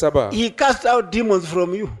yasiibanga n'asaba he cast out demons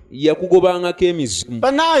from you. yakugobangako emizimu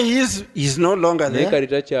But now he's no longer naye there. kati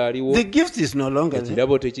takyaliwo The gift is no longer there.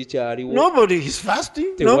 ekirabo tekikyaliwo Nobody is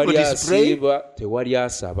fasting. tewali Nobody is praying. asiiba tewali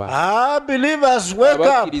asaba Believers, wake up.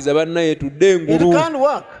 abakkiriza bannaye tudde It engulu can't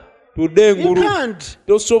work. tudde It engulu can't.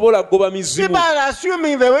 tosobola kugoba mizimu People are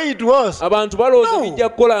assuming the way it was. abantu balowooza No. bijja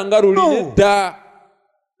kukola nga luli No. nedda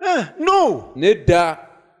No. nedda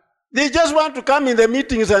They just want to come in the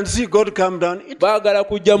meetings and see God come down. baagala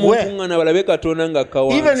kujja mu Where? nkuŋŋaana balabe katonda nga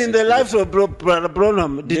Even in the kawansi lives of Brother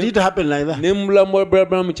Branham, did it happen like that? ne mu bulamu bwa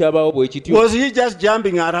Abraham kyabaawo bwe kityo Was he just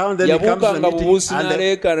jumping around, then he comes to the yabuukanga meeting bubuusi and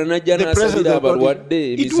n'aleekaana n'ajja the presence n'asabira of God-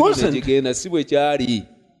 abalwadde It emizimu wasn't. negigenda si bwe kyali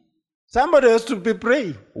somebody has to be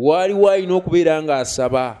praying. waaliwo alina okubeera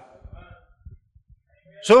ng'asaba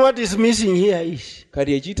So what is missing here is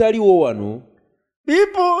kati ekitaliwo wano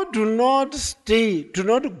people do not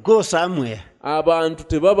go somewhere abantu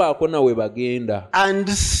tebabaako nawe bagenda and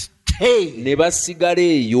stay ne basigala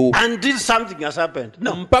eyo until something has happened.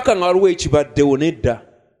 No, mpaka nga waliwo ekibaddewo nedda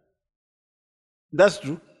that's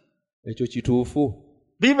true. ekyo kituufu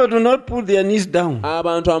People do not put their knees down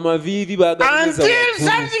abantu amaviivi baaganyeza until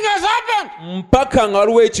waggulu something has happened. mpaka nga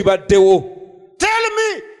waliwo ekibaddewo Tell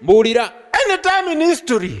me, mbuulira any time in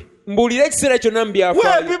history mbuulira ekiseera kyonna mu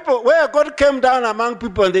byafaayo where God came down among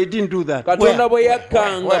people and they didn't do that. katonda bwe Where?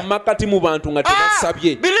 yakkanga makkati mu bantu nga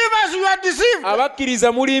tebasabye Believers, you are deceived.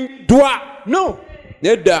 abakkiriza muliddwa No.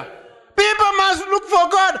 nedda People must look for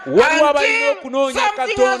God waliwo abalina until okunoonya something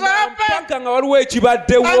has katonda happened. mpaka nga waliwo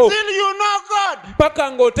ekibaddewo Until you know God.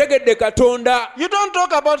 mpaka ng'otegedde katonda You don't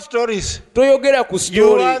talk about stories. toyogera ku You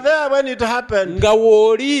sitori are there when it happened. nga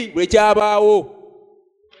wooli bwe kyabaawo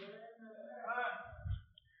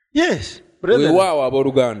Yes. Brethren. weewaawo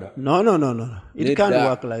abooluganda No. It can't nedda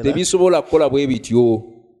work like that. tebisobola kukola bwe bityo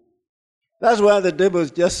That's why the devil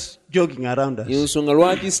is just joking around us. ensonga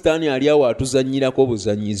lwaki sitaani ali awo atuzannyirako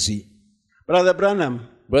obuzanyizi Brother Branham,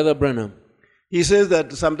 brother branham he says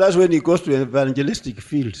that sometimes when he goes to evangelistic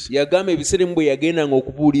fields, yagamba ebiseera mu bwe yagendanga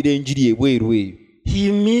okubuulira enjiri ebweru eyo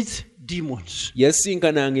he meets demons.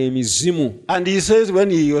 yasinkananga emizimu And he says when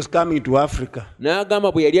he was coming to Africa,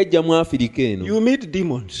 n'agamba bwe yali ajja mu afirika eno you meet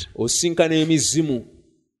demons. osinkana emizimu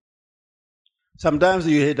Sometimes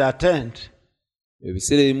you had attend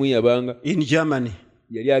ebiseera ebimu yabanga in Germany,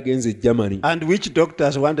 yali agenze e Germany and which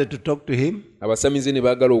doctors wanted to talk to him, abasamize ne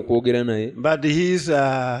baagala okwogera naye but his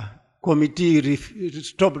committee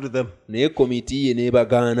stopped them. naye komiti ye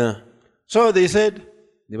n'ebagaana So they said,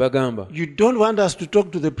 ne bagamba you don't want us to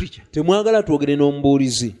talk to the preacher. temwagala twogere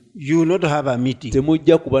n'omubuulizi You will not have a meeting.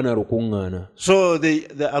 temujja kuba na lukuŋŋaana So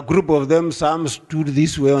a group of them, some stood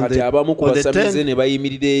this way on kati the, abamu ku on the basamize tent. ne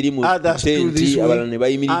bayimirira eri mu Others stood this tenti way, abalala ne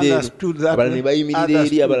bayimirira others eri stood that abalala ne way, bayimirira others eri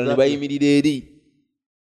stood abalala ne that way. bayimirira eri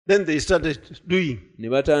Then they started doing ne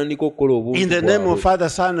batandika okukola obuntu in the name bwabwe. of Father,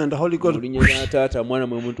 Son, and Holy mu Ghost. linnya lya taata mwana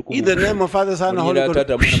mwe mutukuvu In the name of Father, Son, and mu Holy linnya lya Ghost.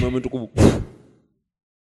 taata mwana mwe mutukuvu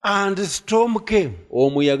And the storm came.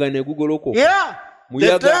 omuyaga ne gugolokoka Yeah.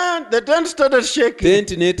 The tent started shaking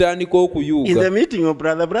tenti n'etandika in okuyuuga the meeting of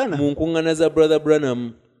Brother Branham. mu nkuŋŋaana za brother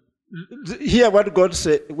branham Hear what God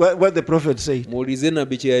said, what the prophet said. muwulize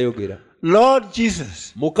nabbi kye yayogera Lord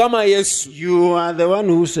Jesus, mukama yesu you are the one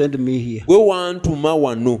who sent me here. gwe wantuma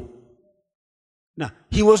wano Now,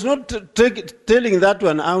 he was not telling that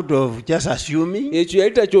one out of just assuming. ekyo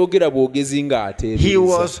yali takyogera bwogezi He ng'ateebereza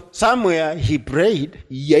was somewhere, he prayed,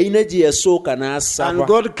 yalina gye yasooka and n'asaba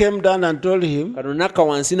God came down and told him, kano nakka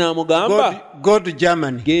wansi n'amugamba go to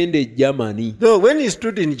Germany. genda e Germany Though when he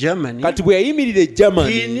stood in Germany, kati bwe yayimirira e he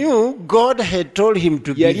Germany knew God had told him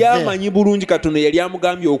to be yali there. amanyi bulungi katonda yali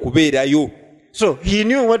amugambye okubeerayo So he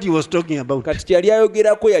knew what he was talking about. kati kyali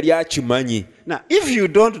ayogerako yali akimanyi Now, if you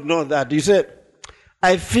don't know that, you say,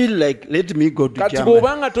 I feel like, let me go to kati Germany.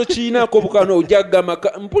 bw'obanga tokiinaako bukano ojja kugamba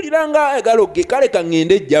mpulira nga ayagala kale ka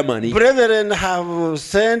ŋŋende e Germany Brethren have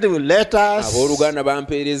sent letters, abooluganda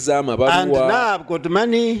bampeereza and now amabaluwa I've got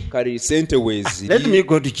money. kale sente Let me weeziri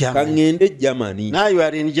go to ka Germany. ŋŋende e Germany Now you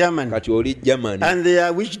are in Germany, kati oli Germany and there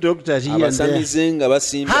are witch doctors here and there. abasamize nga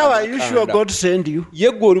basimba How are you sure amakanda. God sent you? ye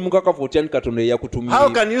gwe oli mukakafu otya nti katonda How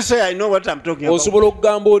yeyakutumye can you say I know what I'm talking about? osobola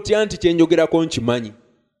okugamba otya nti kyenjogerako nkimanyi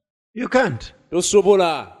You can't.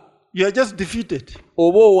 tosobola You are just defeated.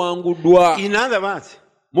 oba owanguddwa In other words,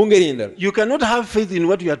 mu ngeri endala You cannot have faith in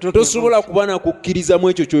what you are talking tosobola about. kuba na kukkiriza mu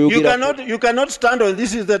ekyo ky'oyogera. You cannot stand on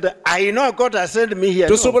this is that I know God has sent me here.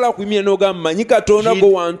 No. Tosobola kuyimira n'ogamba manyi Katonda gwe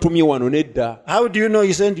wantumye wano nedda. How do you know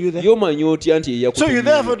he sent you there? Yomanyi otya nti ye So you yakutumye.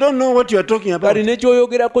 therefore don't know what you are talking about. Kati ne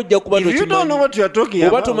ky'oyogerako ojja kuba If you don't know tokimanyi. what you are talking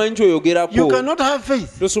Oba about, tomanyi you ky'oyogerako cannot have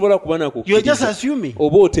faith. tosobola kuba na You are just kukkiriza. assuming.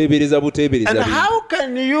 Oba oteebereza buteebereza And bintu. how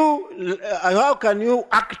can you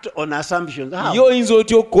act on assumptions? How? Ye oyinza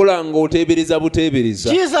otya okukola ng'oteebereza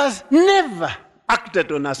buteebereza. Jesus never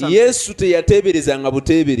acted on assumptions. Yesu teyateeberezanga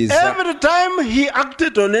buteebereza. Every time he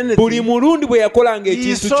acted on Buli anything, mulundi bwe yakolanga he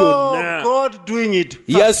ekintu saw kyonna God doing it first.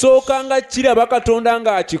 yasookanga kiraba Katonda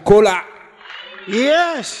ng'akikola.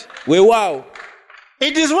 Yes. Weewaawo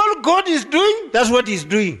It is what God is doing, that's what he's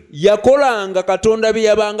doing. yakolanga Katonda bye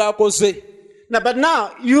yabanga akoze. Now, but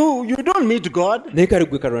now, you don't meet God. Naye kale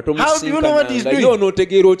gwe Katonda How do you know what he's tomusisinkananga doing? ye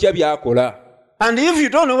onootegeera otya by'akola. And if you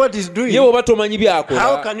don't know what he's doing, Ye bw'oba tomanyi how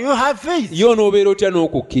by'akola can you have faith? ye onoobeera otya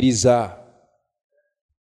n'okukkiriza.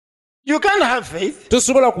 You can't have faith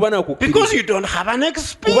Tosobola kuba na because kukkiriza you don't have an kubanga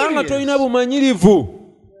experience. tolina bumanyirivu.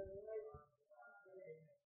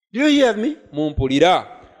 Do you hear me? Mumpulira.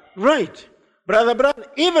 Right. Brother Brown,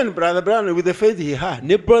 even Brother Brown, with the faith he had,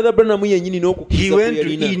 Ne Brother Branham yennyini he n'okukkiriza kwe went to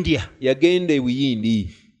yalina India. yagenda e Buyindi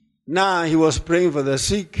Now he was praying for the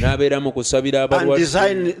sick n'abeera mu kusabira and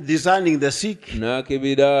abalwadde designing the sick.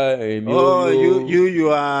 n'akebera Oh, emyoyo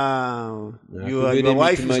your wife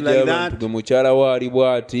n'akebera is emitima like gy'abantu that. gwe mukyala we ali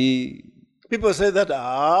bw'ati. People say that,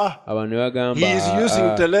 Abantu ne bagamba he is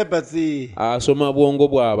using telepathy, asoma bwongo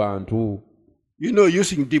bw'abantu.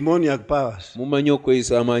 using demoniac powers. Mumanyi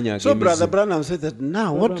okweyisa amaanyi So Brother ag'emizimu. Branham said that,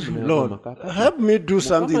 now what, Branham Lord, agamba, help me do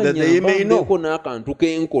something that they may know. Mukama n'akantu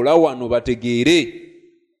ke nkola wano bategeere.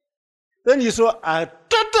 Then he saw a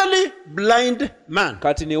totally blind man.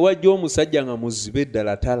 Kati ne wajja omusajja nga muzibe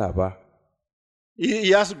ddala talaba.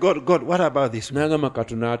 He asked God, what about this man? N'agamba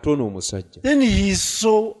Katonda atoona omusajja. Then he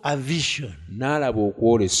saw a vision N'alaba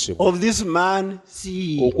okwolesebwa of this man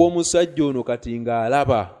seeing. okw'omusajja ono kati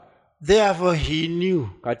ng'alaba. Therefore he knew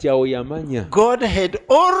Kati awo yamanya God had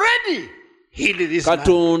already healed this man.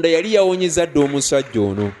 Katonda yali yawonyeza dda omusajja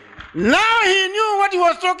ono. Now he knew what he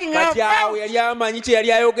was talking Kati awo about. yali amanyi kye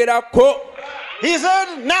yali ayogerako. He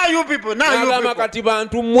said, now you people. N'agamba kati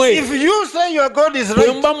bantu mmwe If you say your God is bwe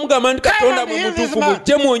right, muba mugamba nti Katonda Come mwe and heal this mutuufu man.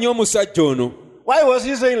 mujje muwonye omusajja ono. why was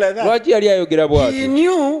he saying like that? Lwaki yali ayogera He bw'atyo?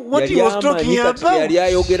 knew what he Yali was talking amanyi kati kye yali about.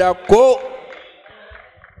 ayogerako.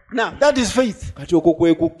 Now, that is faith. Kati okwo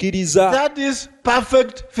kwe kukkiriza. That is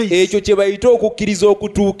perfect faith. Ekyo kye bayita okukkiriza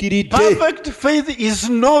okutuukiridde. Perfect faith is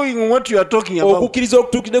knowing what you are talking about. Okukkiriza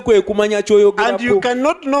okutuukiridde kwe kumanya And you ky'oyogerako.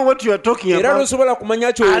 cannot know what you are talking Era about tosobola kumanya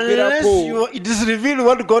unless ky'oyogerako. it is revealed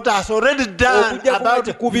what God has already done Okujja kuba about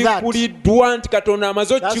nti that. kubikkuliddwa nti Katonda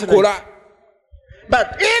amaze That's okukikola.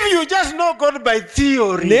 But if you just know God by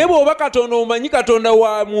theory, Naye bw'oba Katonda omanyi Katonda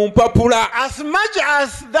wa mu mpapula, as much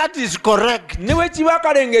as that is correct, ne bwe kiba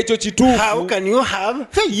kale ng'ekyo how kituufu, can you have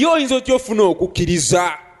faith? ye oyinza otya ofuna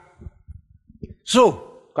okukkiriza. So,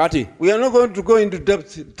 Kati we are not going to go into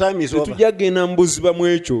depth. Time is over. tetujja kgenda mu buziba mu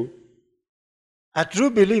ekyo. A true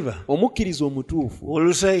believer Omukkiriza omutuufu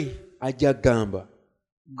will say, ajja kgamba,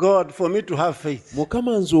 God, for me to have faith,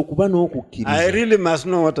 Mukama nze okuba I n'okukkiriza really must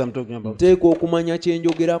know what I'm talking about. nteeka okumanya kye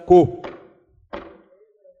njogerako.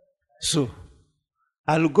 So,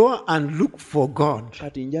 I'll go and look for God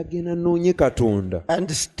Kati nja kgenda nnoonye Katonda and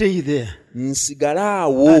stay there nsigale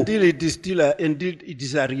awo until it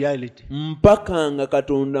is a reality. mpaka nga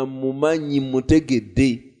Katonda mumanyi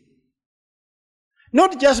mutegedde.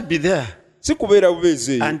 Not just be there Si kubeera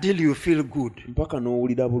bubeezi eyo until you feel good. mpaka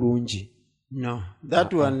n'owulira bulungi. No,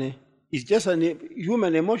 that one is just a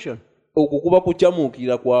human emotion. Okwo kuba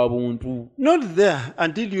kukyamuukirira kwa buntu. Not there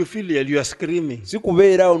until you feel you are screaming. Si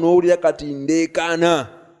kubeera awo n'owulira kati ndeekaana.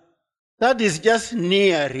 That is just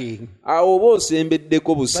nearing. Awo oba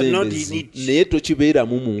osembeddeko But not in busembezi it. naye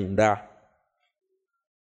tokibeeramu munda.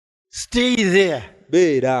 Stay there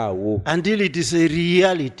Beera awo until it is a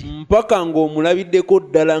reality. mpaka ng'omulabiddeko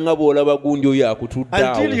ddala nga bw'olaba gundi oyo akutudde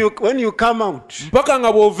Until awo. when you come out, Mpaka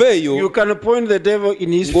nga bw'ova eyo you can point the devil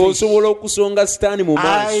in his face. ng'osobola okusonga sitaani mu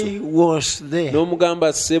maaso I was there.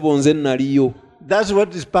 n'omugamba ssebo nze naliyo. That's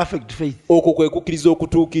what is perfect faith. Okwo kwe kukkiriza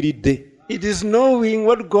okutuukiridde. It is knowing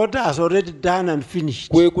what God has already done and finished.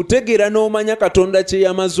 Kwe kutegeera n'omanya Katonda kye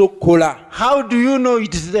yamaze okukola. How do you know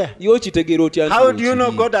it is there? Ye okitegeera otya nti How do you know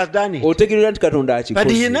wekiri? God has done it? Otegeera nti Katonda But He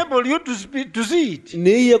akikoze. enabled you to see it.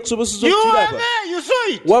 Naye yakusobozesa You are okukiraba. there, you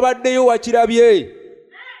saw it. Wabaddeyo wakirabye.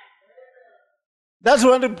 That's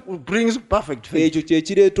what brings perfect faith. Ekyo kye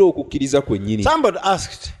kireeta okukkiriza kwennyini. Somebody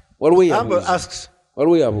asked, Waliwo somebody eyabuuza. asks,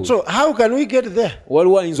 waliwo yabuuza So how can we get there?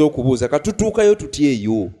 waliwo ayinza okubuuza katutuukayo tutya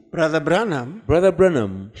eyo Brother Branham, brother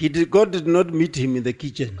branham God did not meet him in the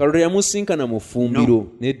kitchen. kalolo yamusinkana mu ffumbiro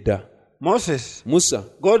nedda Moses, musa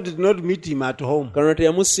God did not meet him at home. kalolo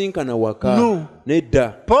teyamusinkana waka No.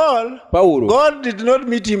 nedda Paul, God did not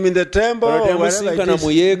meet him in the temple kalolo or wherever teyamusinkana it mu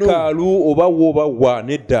is. No. yeekaalu oba wa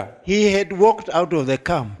nedda He had walked out of the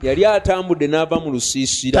camp. yali atambudde n'ava mu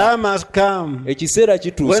lusiisira Time has come ekiseera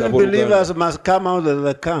kituusa when booluganda believers must come out of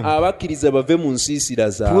the camp. abakkiriza bave mu nsiisira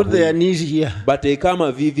Put their zaabwe knees here. bateeke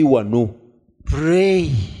amaviivi wano Pray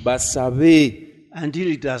basabe until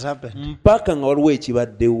it has happened. mpaka nga waliwo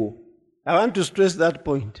ekibaddewo I want to stress that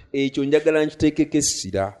point. ekyo njagala nkiteekeko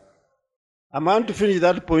essira I want to finish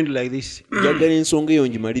that point like this. njagala ensonga eyo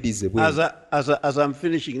ngimalirize bwe As I'm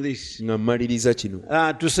finishing this, nga mmaliriza kino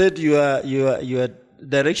to set your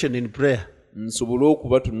direction in prayer. nsobole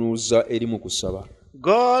okubatunuuza eri mu kusaba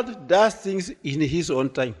God does things in His own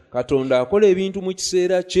time. katonda akola ebintu mu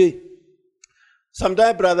kiseera kye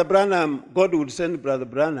Sometimes Brother Branham, God would send Brother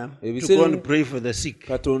Branham to go and pray for the sick.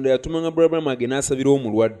 katonda yatumanga brabulamu agenda asabira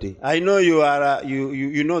omulwadde I know you are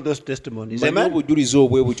you know those testimonies. manyi Amen. obujulizi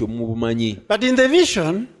obwe butyo mubumanyi But in the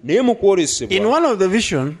vision, naye mu in kwolesebwa one of the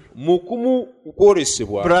vision, mu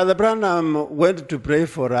kwolesebwa Brother Branham went to pray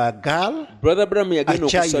for a girl, brother brabulamu yagenda A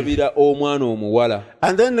child. okusabira omwana omuwala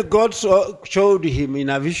and then God showed him in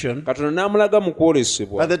a vision. katonda n'amulaga mu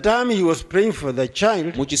kwolesebwa By the time he was praying for the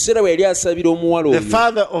child, mu kiseera bwe yali asabira omuwala the oyo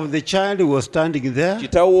father of the child was standing there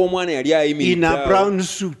kitaawe w'omwana yali in a ayimiridde brown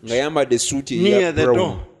suit. nga yambadde suuti Near eya the brown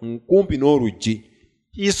door. kumpi n'oluggi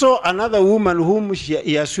He saw another woman whom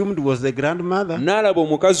he assumed was the grandmother, n'alaba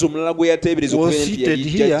omukazi omulala gwe yateebereza Was okubeera nti yali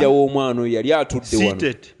seated here. jjajja w'omwana oyo yali atudde wano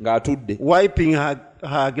Seated. ng'atudde wiping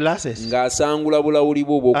her glasses ng'asangula bulawuli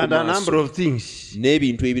bwe and a number obw'okumaaso of things.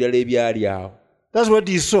 n'ebintu ebirala ebyali awo That's what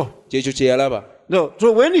he saw. kyekyo kye yalaba No,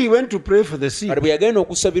 so when he went to pray for the sick, kati bwe yagenda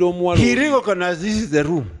okusabira omuwala he oyo, recognized this is the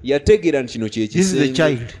room, yategeera nti kino kye This is the kisenge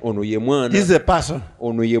child. ono ye mwana this is the person.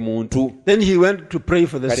 ono ye muntu Then he went to pray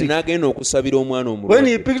for the kati sick. n'agenda okusabira omwana When omulwadde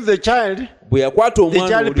he picked the child, bwe yakwata the omwana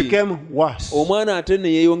child oli became worse. omwana ate ne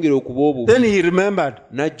yeeyongera okuba obubi Then he remembered,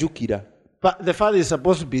 n'ajjukira but the father is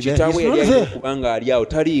supposed to be there. He's kitaawe yali not alina there. okuba ng'ali awo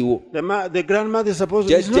taliiwo The grandmother is supposed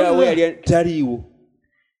to be not jjajjaawe there. yali taliiwo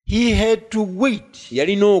He had to wait.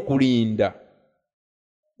 yalina okulinda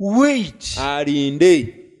Wait.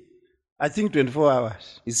 alinde I think 24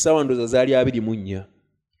 hours. essaawa ndooza zaali 24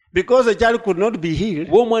 Because the child could not be healed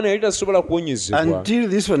kuba omwana yali tasobola kuwonyezebwa until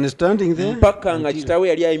this one is standing there. mpaka nga kitaawe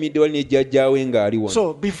yali ayimidde wali ne jjajjaawe ng'ali wano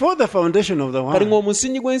So before the foundation of the kati world,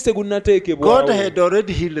 ng'omusingi gw'ensi God gunnateekebwawo had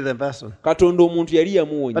already healed the person. katonda omuntu yali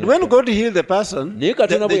yamuwonya But when God healed the person, naye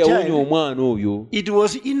katonda bwe the yawonya child, omwana oyo it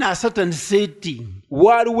was in a certain setting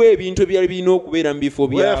waaliwo ebintu ebyali birina okubeera mu bifo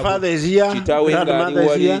where father byabwe is here, kitaawe ng'ali grandmother is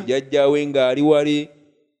wali here. jjajjaawe ng'ali wali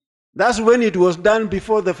That's when it was done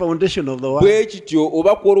before the foundation of the world. bwe kityo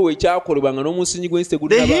oba kwolwo ekyakolebwanga n'omusingi gw'ensi The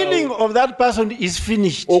tegunnabaawo healing of that person is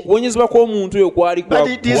finished. okuwonyezebwa kw'omuntu oyo kwali But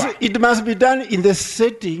it must be done in the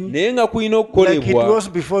setting naye nga kulina like it okukolebwa was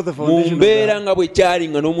before the mu foundation of the mbeera world. nga bwe kyali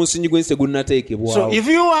nga n'omusingi gw'ensi So tegunnateekebwawo if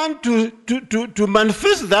you want to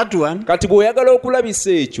manifest that one, kati bw'oyagala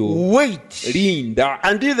okulabisa ekyo wait linda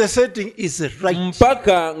until the setting is right.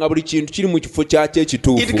 mpaka nga buli kintu kiri mu kifo kyakyo It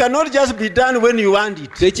ekituufu cannot just be done when you want it.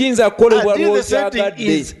 tekiyinza kukolebwa Until the setting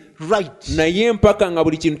lw'okyagadde is right. naye mpaka nga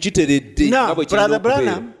buli kintu kiteredde Now, nga bwe kirina Brother okubeera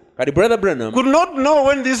Branham kati brother branham Could not know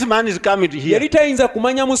when this man is coming to here. yali tayinza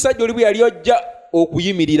kumanya musajja oli bwe yali ojja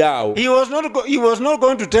okuyimirira awo He was not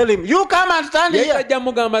going to tell him, you come and stand naye here. tajja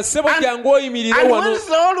mugamba ssebo And- jangu oyimirire And wano when is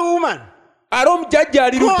the old woman? ate omujjajja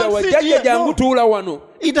ali Go ludda and wa sit jjajja here. jangu No. tuula wano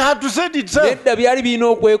It had to set itself. nedda byali birina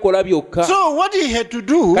okwekola byokka So what he had to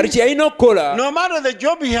do, kati kye yalina okukola no matter the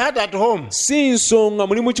job he had at home, si nsonga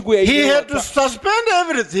mulimu ki gwe he yalina had to ewaka. suspend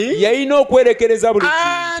everything yalina okwerekereza buli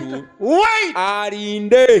kintu and wait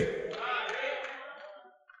alinde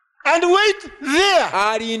there.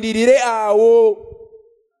 alindirire awo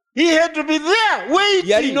He had to be there waiting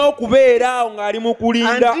yalina okubeera awo ng'ali mu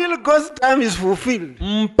kulinda until God's time is fulfilled,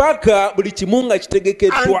 mpaka buli kimu nga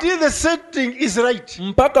kitegekeddwa until the setting is right.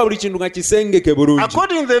 mpaka buli kintu nga kisengeke bulungi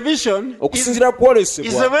According to the vision, okusinziira is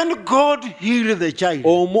kwolesebwa when God healed the child.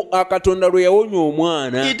 akatonda lwe yawonya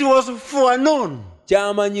omwana It was foreknown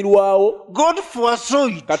kyamanyirwawo God foresaw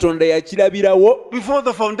it Katonda yakirabirawo before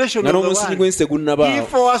the foundation nga of the n'omusingi world. gw'ensi He tegunnabaawo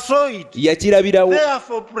foresaw it. yakirabirawo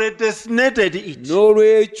Therefore predestinated it.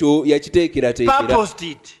 n'olwekyo yakiteekerateekera Purposed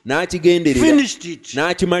it. n'akigenderera Finished it.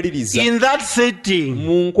 n'akimaliriza In that setting.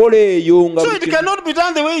 mu nkola eyo nga So it cannot be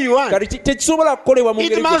done the way you want. kati tekisobola kukolebwa mu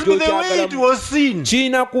It ngeri must be the way it gy'okyagalamu was seen.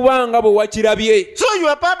 kirina kuba nga bwe wakirabye So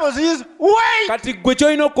your purpose is wait. kati gwe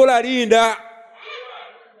kyolina okukola linda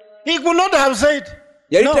He could not have said,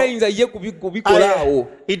 yali no, tayinza ye kubikolaawo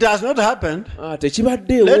it has not happened. Let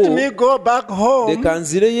tekibaddeewo me go back home. leka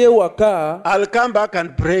nzireyo ewaka I'll come back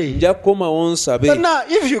and pray. nja kukomawo nsabe But now,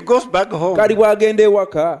 if he goes back home, kali bw'agenda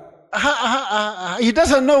ewaka he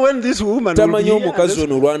doesn't know when this woman will be tamanyi here. omukazi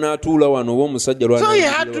ono lwanaatuula wano oba omusajja So he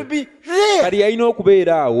had to be there, kali yalina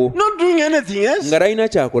okubeera awo not doing anything else, nga talina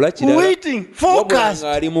kyakola kirala waiting, wabula focused.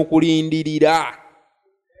 ng'ali mu kulindirira.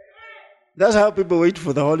 That's how people wait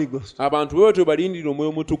for the Holy Ghost. Abantu bwe batyo balindirira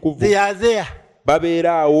omwoyo mutukuvu They are there.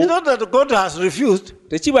 babeera awo It's not that God has refused,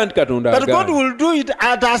 tekiba nti Katonda but God agaana will do it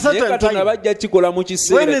at a naye certain Katonda time. bajja kikola mu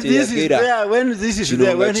kiseera When kye this is yagera there, when this is kino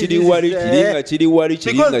there, nga when kiri this wali is kiri nga there. kiri wali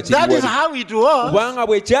kiri nga Because kiri that is wali how it was, kubanga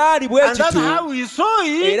bwe kyali bwe and that's kityo how we saw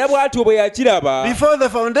it era bw'atyo bwe yakiraba before the nga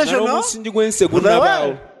foundation of n'omusingi gw'ensi the gunnabaawo.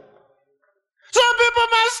 world. So people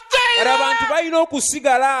must stay Era abantu there. balina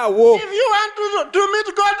okusigala awo If you want to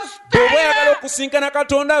meet God, stay bw'oba oyagala there. okusinkana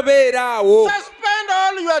Katonda beera awo Suspend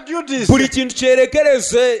all your duties. buli kintu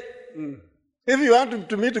kyerekereze. If you want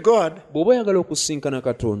to meet God, bw'oba oyagala okusinkana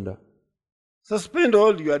Katonda suspend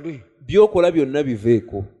all you are doing. by'okola byonna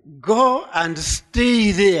biveeko Go and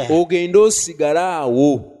stay there. ogende osigala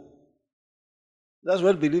awo. That's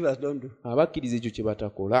what believers don't do. abakkiriza ekyo kye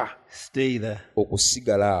batakola Stay there.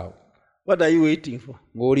 okusigala awo. What are you waiting for?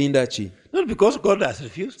 ng'olinda ki? Not because God has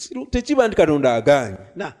refused. tekiba nti Katonda agaanye.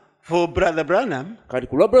 Now, for Brother Branham, kati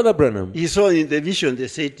ku lwa Brother Branham he saw in the vision the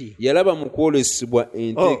setting. yalaba mu kwolesebwa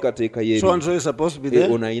enteekateeka So and y'ebintu. so is supposed to be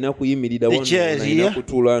there. ono alina kuyimirira The wano, chair is ono alina here.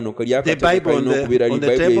 kutuula wano, kali akateeka Bible on kalina the- okubeera on the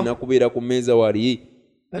Bayibuli table. erina kubeera ku mmeeza wali.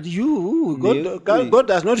 But you, Naye- God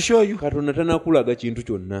does not show you. Katonda tanakulaga kintu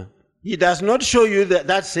kyonna. He does not show you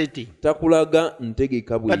that setting. Takulaga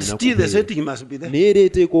ntegeka But bw'erina still the kubeera. setting must be there. naye era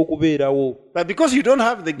eteeka okubeerawo. But because you don't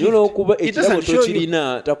have the naye gift, olw'okuba it ekirabo doesn't show you.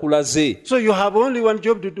 tokirina takulaze. So you have only one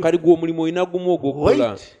job to do. kali gwe omulimu olina gumu ogw'okukola.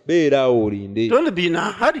 Wait. beera awo olinde. Don't be in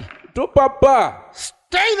a hurry. topapa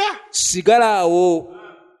Stay there. sigala awo.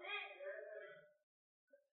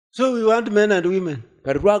 So we want men and women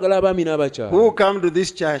kati twagala abaami n'abakyala who come to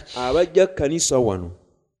this church abajja kkanisa wano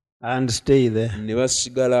and stay there. ne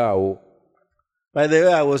basigala awo. By the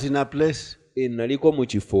way, I was in a place. naliko mu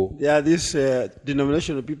kifo There are these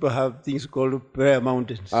denominational people have things called prayer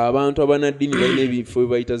mountains. abantu abanaddiini balina ebifo bye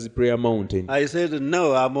bayita zi prayer mountain. I said,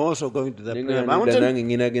 no, I'm also going to the prayer Nedda mountain. nange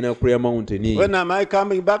ngendagenda prayer mountain eyo. When am I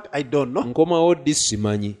coming back? I don't know. nkomawo ddi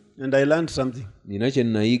simanyi. And I learned something. nina kye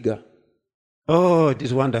nayiga. Oh, it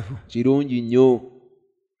is wonderful. kirungi nnyo.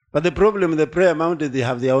 But the problem with the prayer mountain, they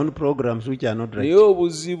have their own programs which are not naye right.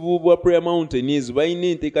 obuzibu bwa prayer mountain ezo balina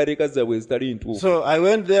enteekateeka zaabwe ezitali ntuufu. So I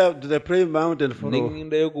went there to the prayer mountain for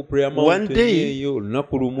nengendayo ku prayer one mountain day, eyo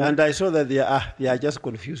olunaku lumu. and I saw that they are just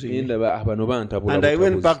confusing me. ndaba bano bantabula And I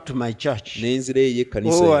went butabuzi. back to my church. n'enzirayo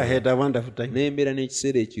ey'ekkanisa Oh, I yange. had a wonderful time. n'embeera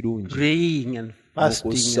n'ekiseera ekirungi. Praying and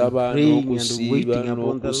fasting and okusaba praying and n'okusiiba waiting upon the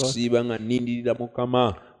Lord. n'okusiiba nga nnindirira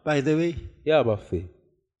Mukama. By the way, y'abaffe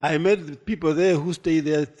I met the people there who stay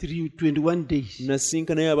there 21 days.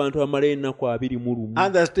 nasinkanayo abantu abamalayo ennaku 21.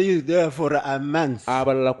 Others stay there for a month.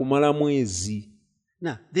 abalala kumala mwezi.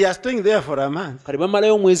 Now, they are staying there for a month. kale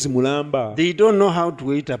bamalayo omwezi mulamba. They don't know how to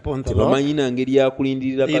wait upon the Lord. tebamanyi na ngeri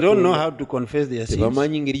yakulindirira They don't know Katonda. how to confess their sins.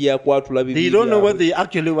 tebamanyi ngeri yakwatula They bibi don't know what byabwe. they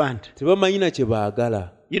actually want. tebamanyi na kye baagala.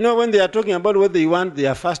 You know, when they are talking about what they want, they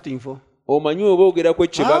are fasting for. omanyi oba ogeraku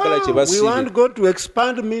kye baagala kye We basibe. want God to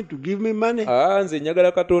expand me, to give me money, nze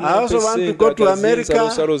njagala Katonda I also ampe want to ssente, go to agaze America,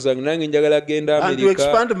 ensalosalo zange nange njagala genda and to Amerika.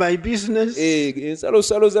 expand my business.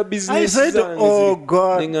 ensalosalo za I bizinesi said, zange oh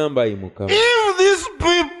God, neŋŋamba yi Mukama. if these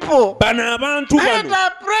people bano abantu had bano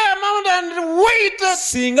a prayer mountain and waited,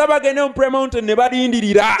 singa bagenda mu prayer mountain ne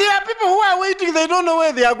balindirira. there are people who are waiting, they don't know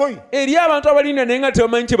where they are going. eri abantu abalinda naye nga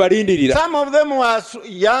tebamanyi kye balindirira. Some of them were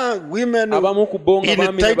young women abamu ku bo nga in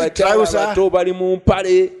baami tight bakyala trouser, bato bali mu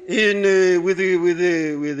mpale with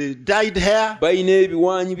the dyed hair, balina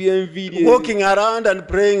ebiwaanyi by'enviiri walking around and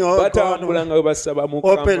praying, oh batambula God, nga bwe basaba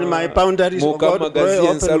open my boundaries, oh Mukama God, pray, gazi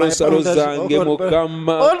open my ensalosalo boundaries, zange oh God,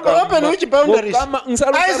 Mukama. open which boundaries? Mukama I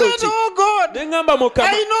nsalosalo said, ki? oh God, neŋŋamba Mukama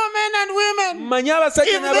I know men and women, mmanyi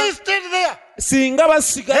abasajja if they stayed there, singa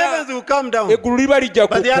basigala heavens will come down. eggulu liba lijja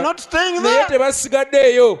But they are kukka. not staying naye there. tebasigadde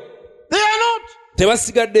eyo. They are not.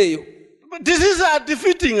 tebasigadde eyo. Diseases are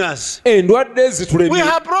defeating us. endwadde We zitulemye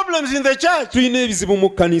have problems in the church tulina ebizibu mu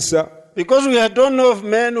kkanisa because we don't know of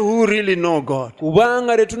men who really know God.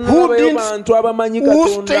 kubanga Who tetunnabayo didn't- bantu abamanyi Who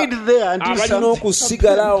katonda stayed there until abalina something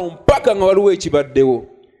okusigalawo mpaka nga waliwo ekibaddewo.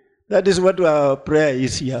 That is what our prayer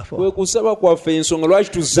is here for. kwe kusaba kwaffe ensonga lwaki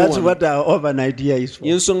tuzze That's wano what our overnight here is for.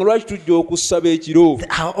 ensonga lwaki tujja okusaba ekiro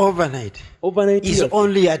Our overnight overnight is yaffe.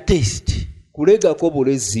 only a taste. kulegako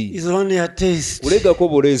bulezi It's only a taste. kulegako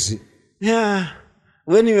bulezi Yeah.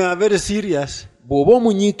 When you are very serious, bw'oba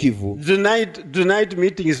omunyiikivu tonight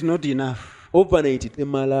meeting is not enough. overnight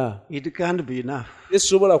temala It can't be enough.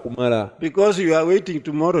 tesobola kumala Because you are waiting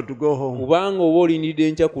tomorrow to go home. kubanga oba olindiridde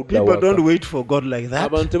enkya kudda People waka. don't wait for God like that.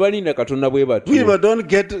 abantu tebalinda katonda bwe batyo People don't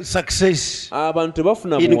get success. abantu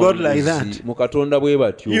tebafuna In God like buwanguzi that. mu katonda bwe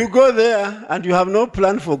batyo You go there and you have no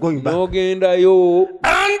plan for going back. n'ogendayo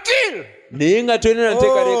Until naye nga tolina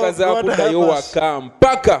nteekateeka za God kuddayo help us. waka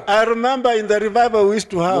mpaka I remember in the revival we used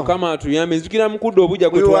to have. mukama atuyambe nzikira mu kudda obujja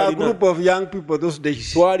gwe We were a twalina group of young people those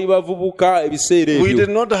days. twali bavubuka ebiseera We ebyo did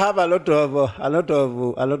not have a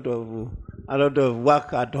lot of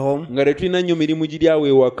work at home. nga tetulina nnyo mirimu giri awo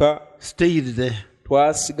ewaka Stayed there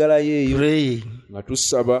twasigalayo eyo praying, nga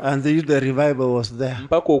tusaba and the revival was there.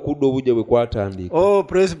 mpaka okudda obujja bwe kwatandika Oh,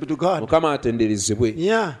 praise be to God. mukama atenderezebwe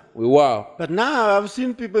Yeah. weewaawo But now I've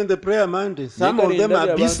seen people in the prayer mountain. Some Naye of them kale are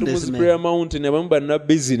ndabye abantu mu businessmen. prayer mountain abamu banna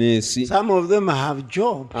bizinesi Some of them have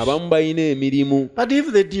jobs. abamu balina emirimu But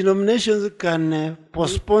if the denominations can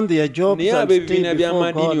postpone their jobs naye and ab'ebibiina stay before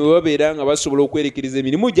by'amadiini God bwe babeera nga basobola okwerekereza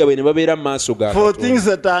emirimu gyabwe ne babeera mu maaso ga for Katonda things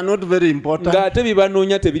that are not very important, ng'ate bye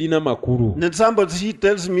banoonya tebirina makulu then somebody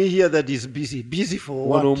tells me here that he's busy. Busy for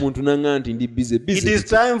wano what? omuntu naŋŋa nti ndi It is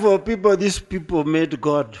time for people, these people made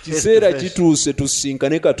God face to kiseera face. kituuse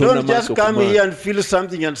tusinkane katonda Don't just maaso come ku here maaso and feel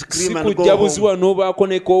something and si scream and go kujja buzi home. wano obaako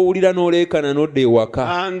ne koowulira n'oleekana n'odda ewaka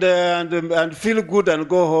And feel good and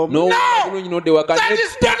go home. n'owulira bulungi n'odda ewaka That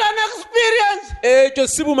is not an experience. ekyo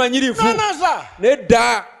si bumanyirivu No, no, sir.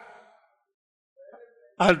 nedda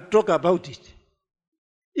I'll talk about it.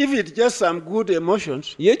 If it's just some good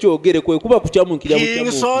emotions, ye kyogere kwe kuba kukyamukira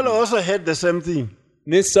King Saul also had the same thing.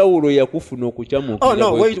 ne sawulo yakufuna okukyamukira Oh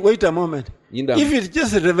no, wait a moment. Yinda. If it's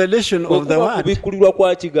just a revelation of the kuba word, kubikkulirwa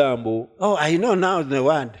kwa kigambo oh, I know now the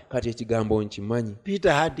word. kati ekigambo nkimanyi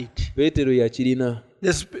Peter had it. peetero yakirina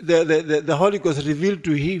The Holy Ghost revealed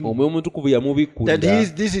to him omwoyo omutukuvu that yamubikkulira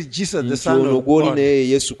this is Jesus, the nti Son ono of gw'oli God. naye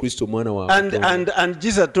yesu kristo omwana wa Katonda. And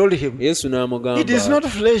Jesus told him, yesu n'amugamba it is not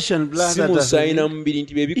flesh and blood si that has musaayi na revealed. mubiri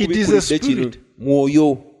nti bye It is a bikubikkulidde kino spirit.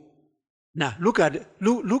 mwoyo Now look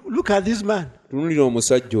at this man. tunulira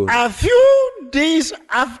omusajja ono A few days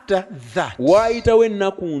after that, waayitawo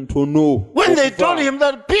ennaku ntono when they okuva told him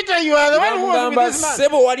that Peter, you are the one who was bamugamba with this man.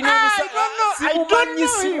 sebo walina I don't know him.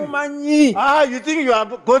 simumanyi You think you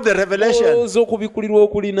have got the revelation? olowooza okubikkulirwa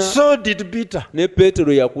okulina So did Peter, ne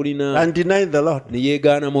peetero yakulina and denied the Lord. ne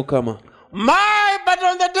yeegaana mukama But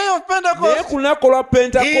on the day of naye Pentecost, ku lunaku olwa he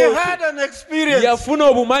pentekoste had an experience. yafuna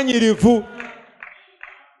obumanyirivu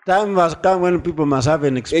Time has come when people must have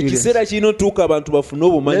an experience. ekiseera kirina otuuka abantu bafune Let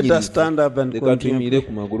us obumanyirivu stand up and leka continue. tuyimire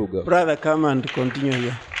ku magulu gaffe Brother, come and continue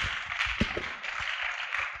here.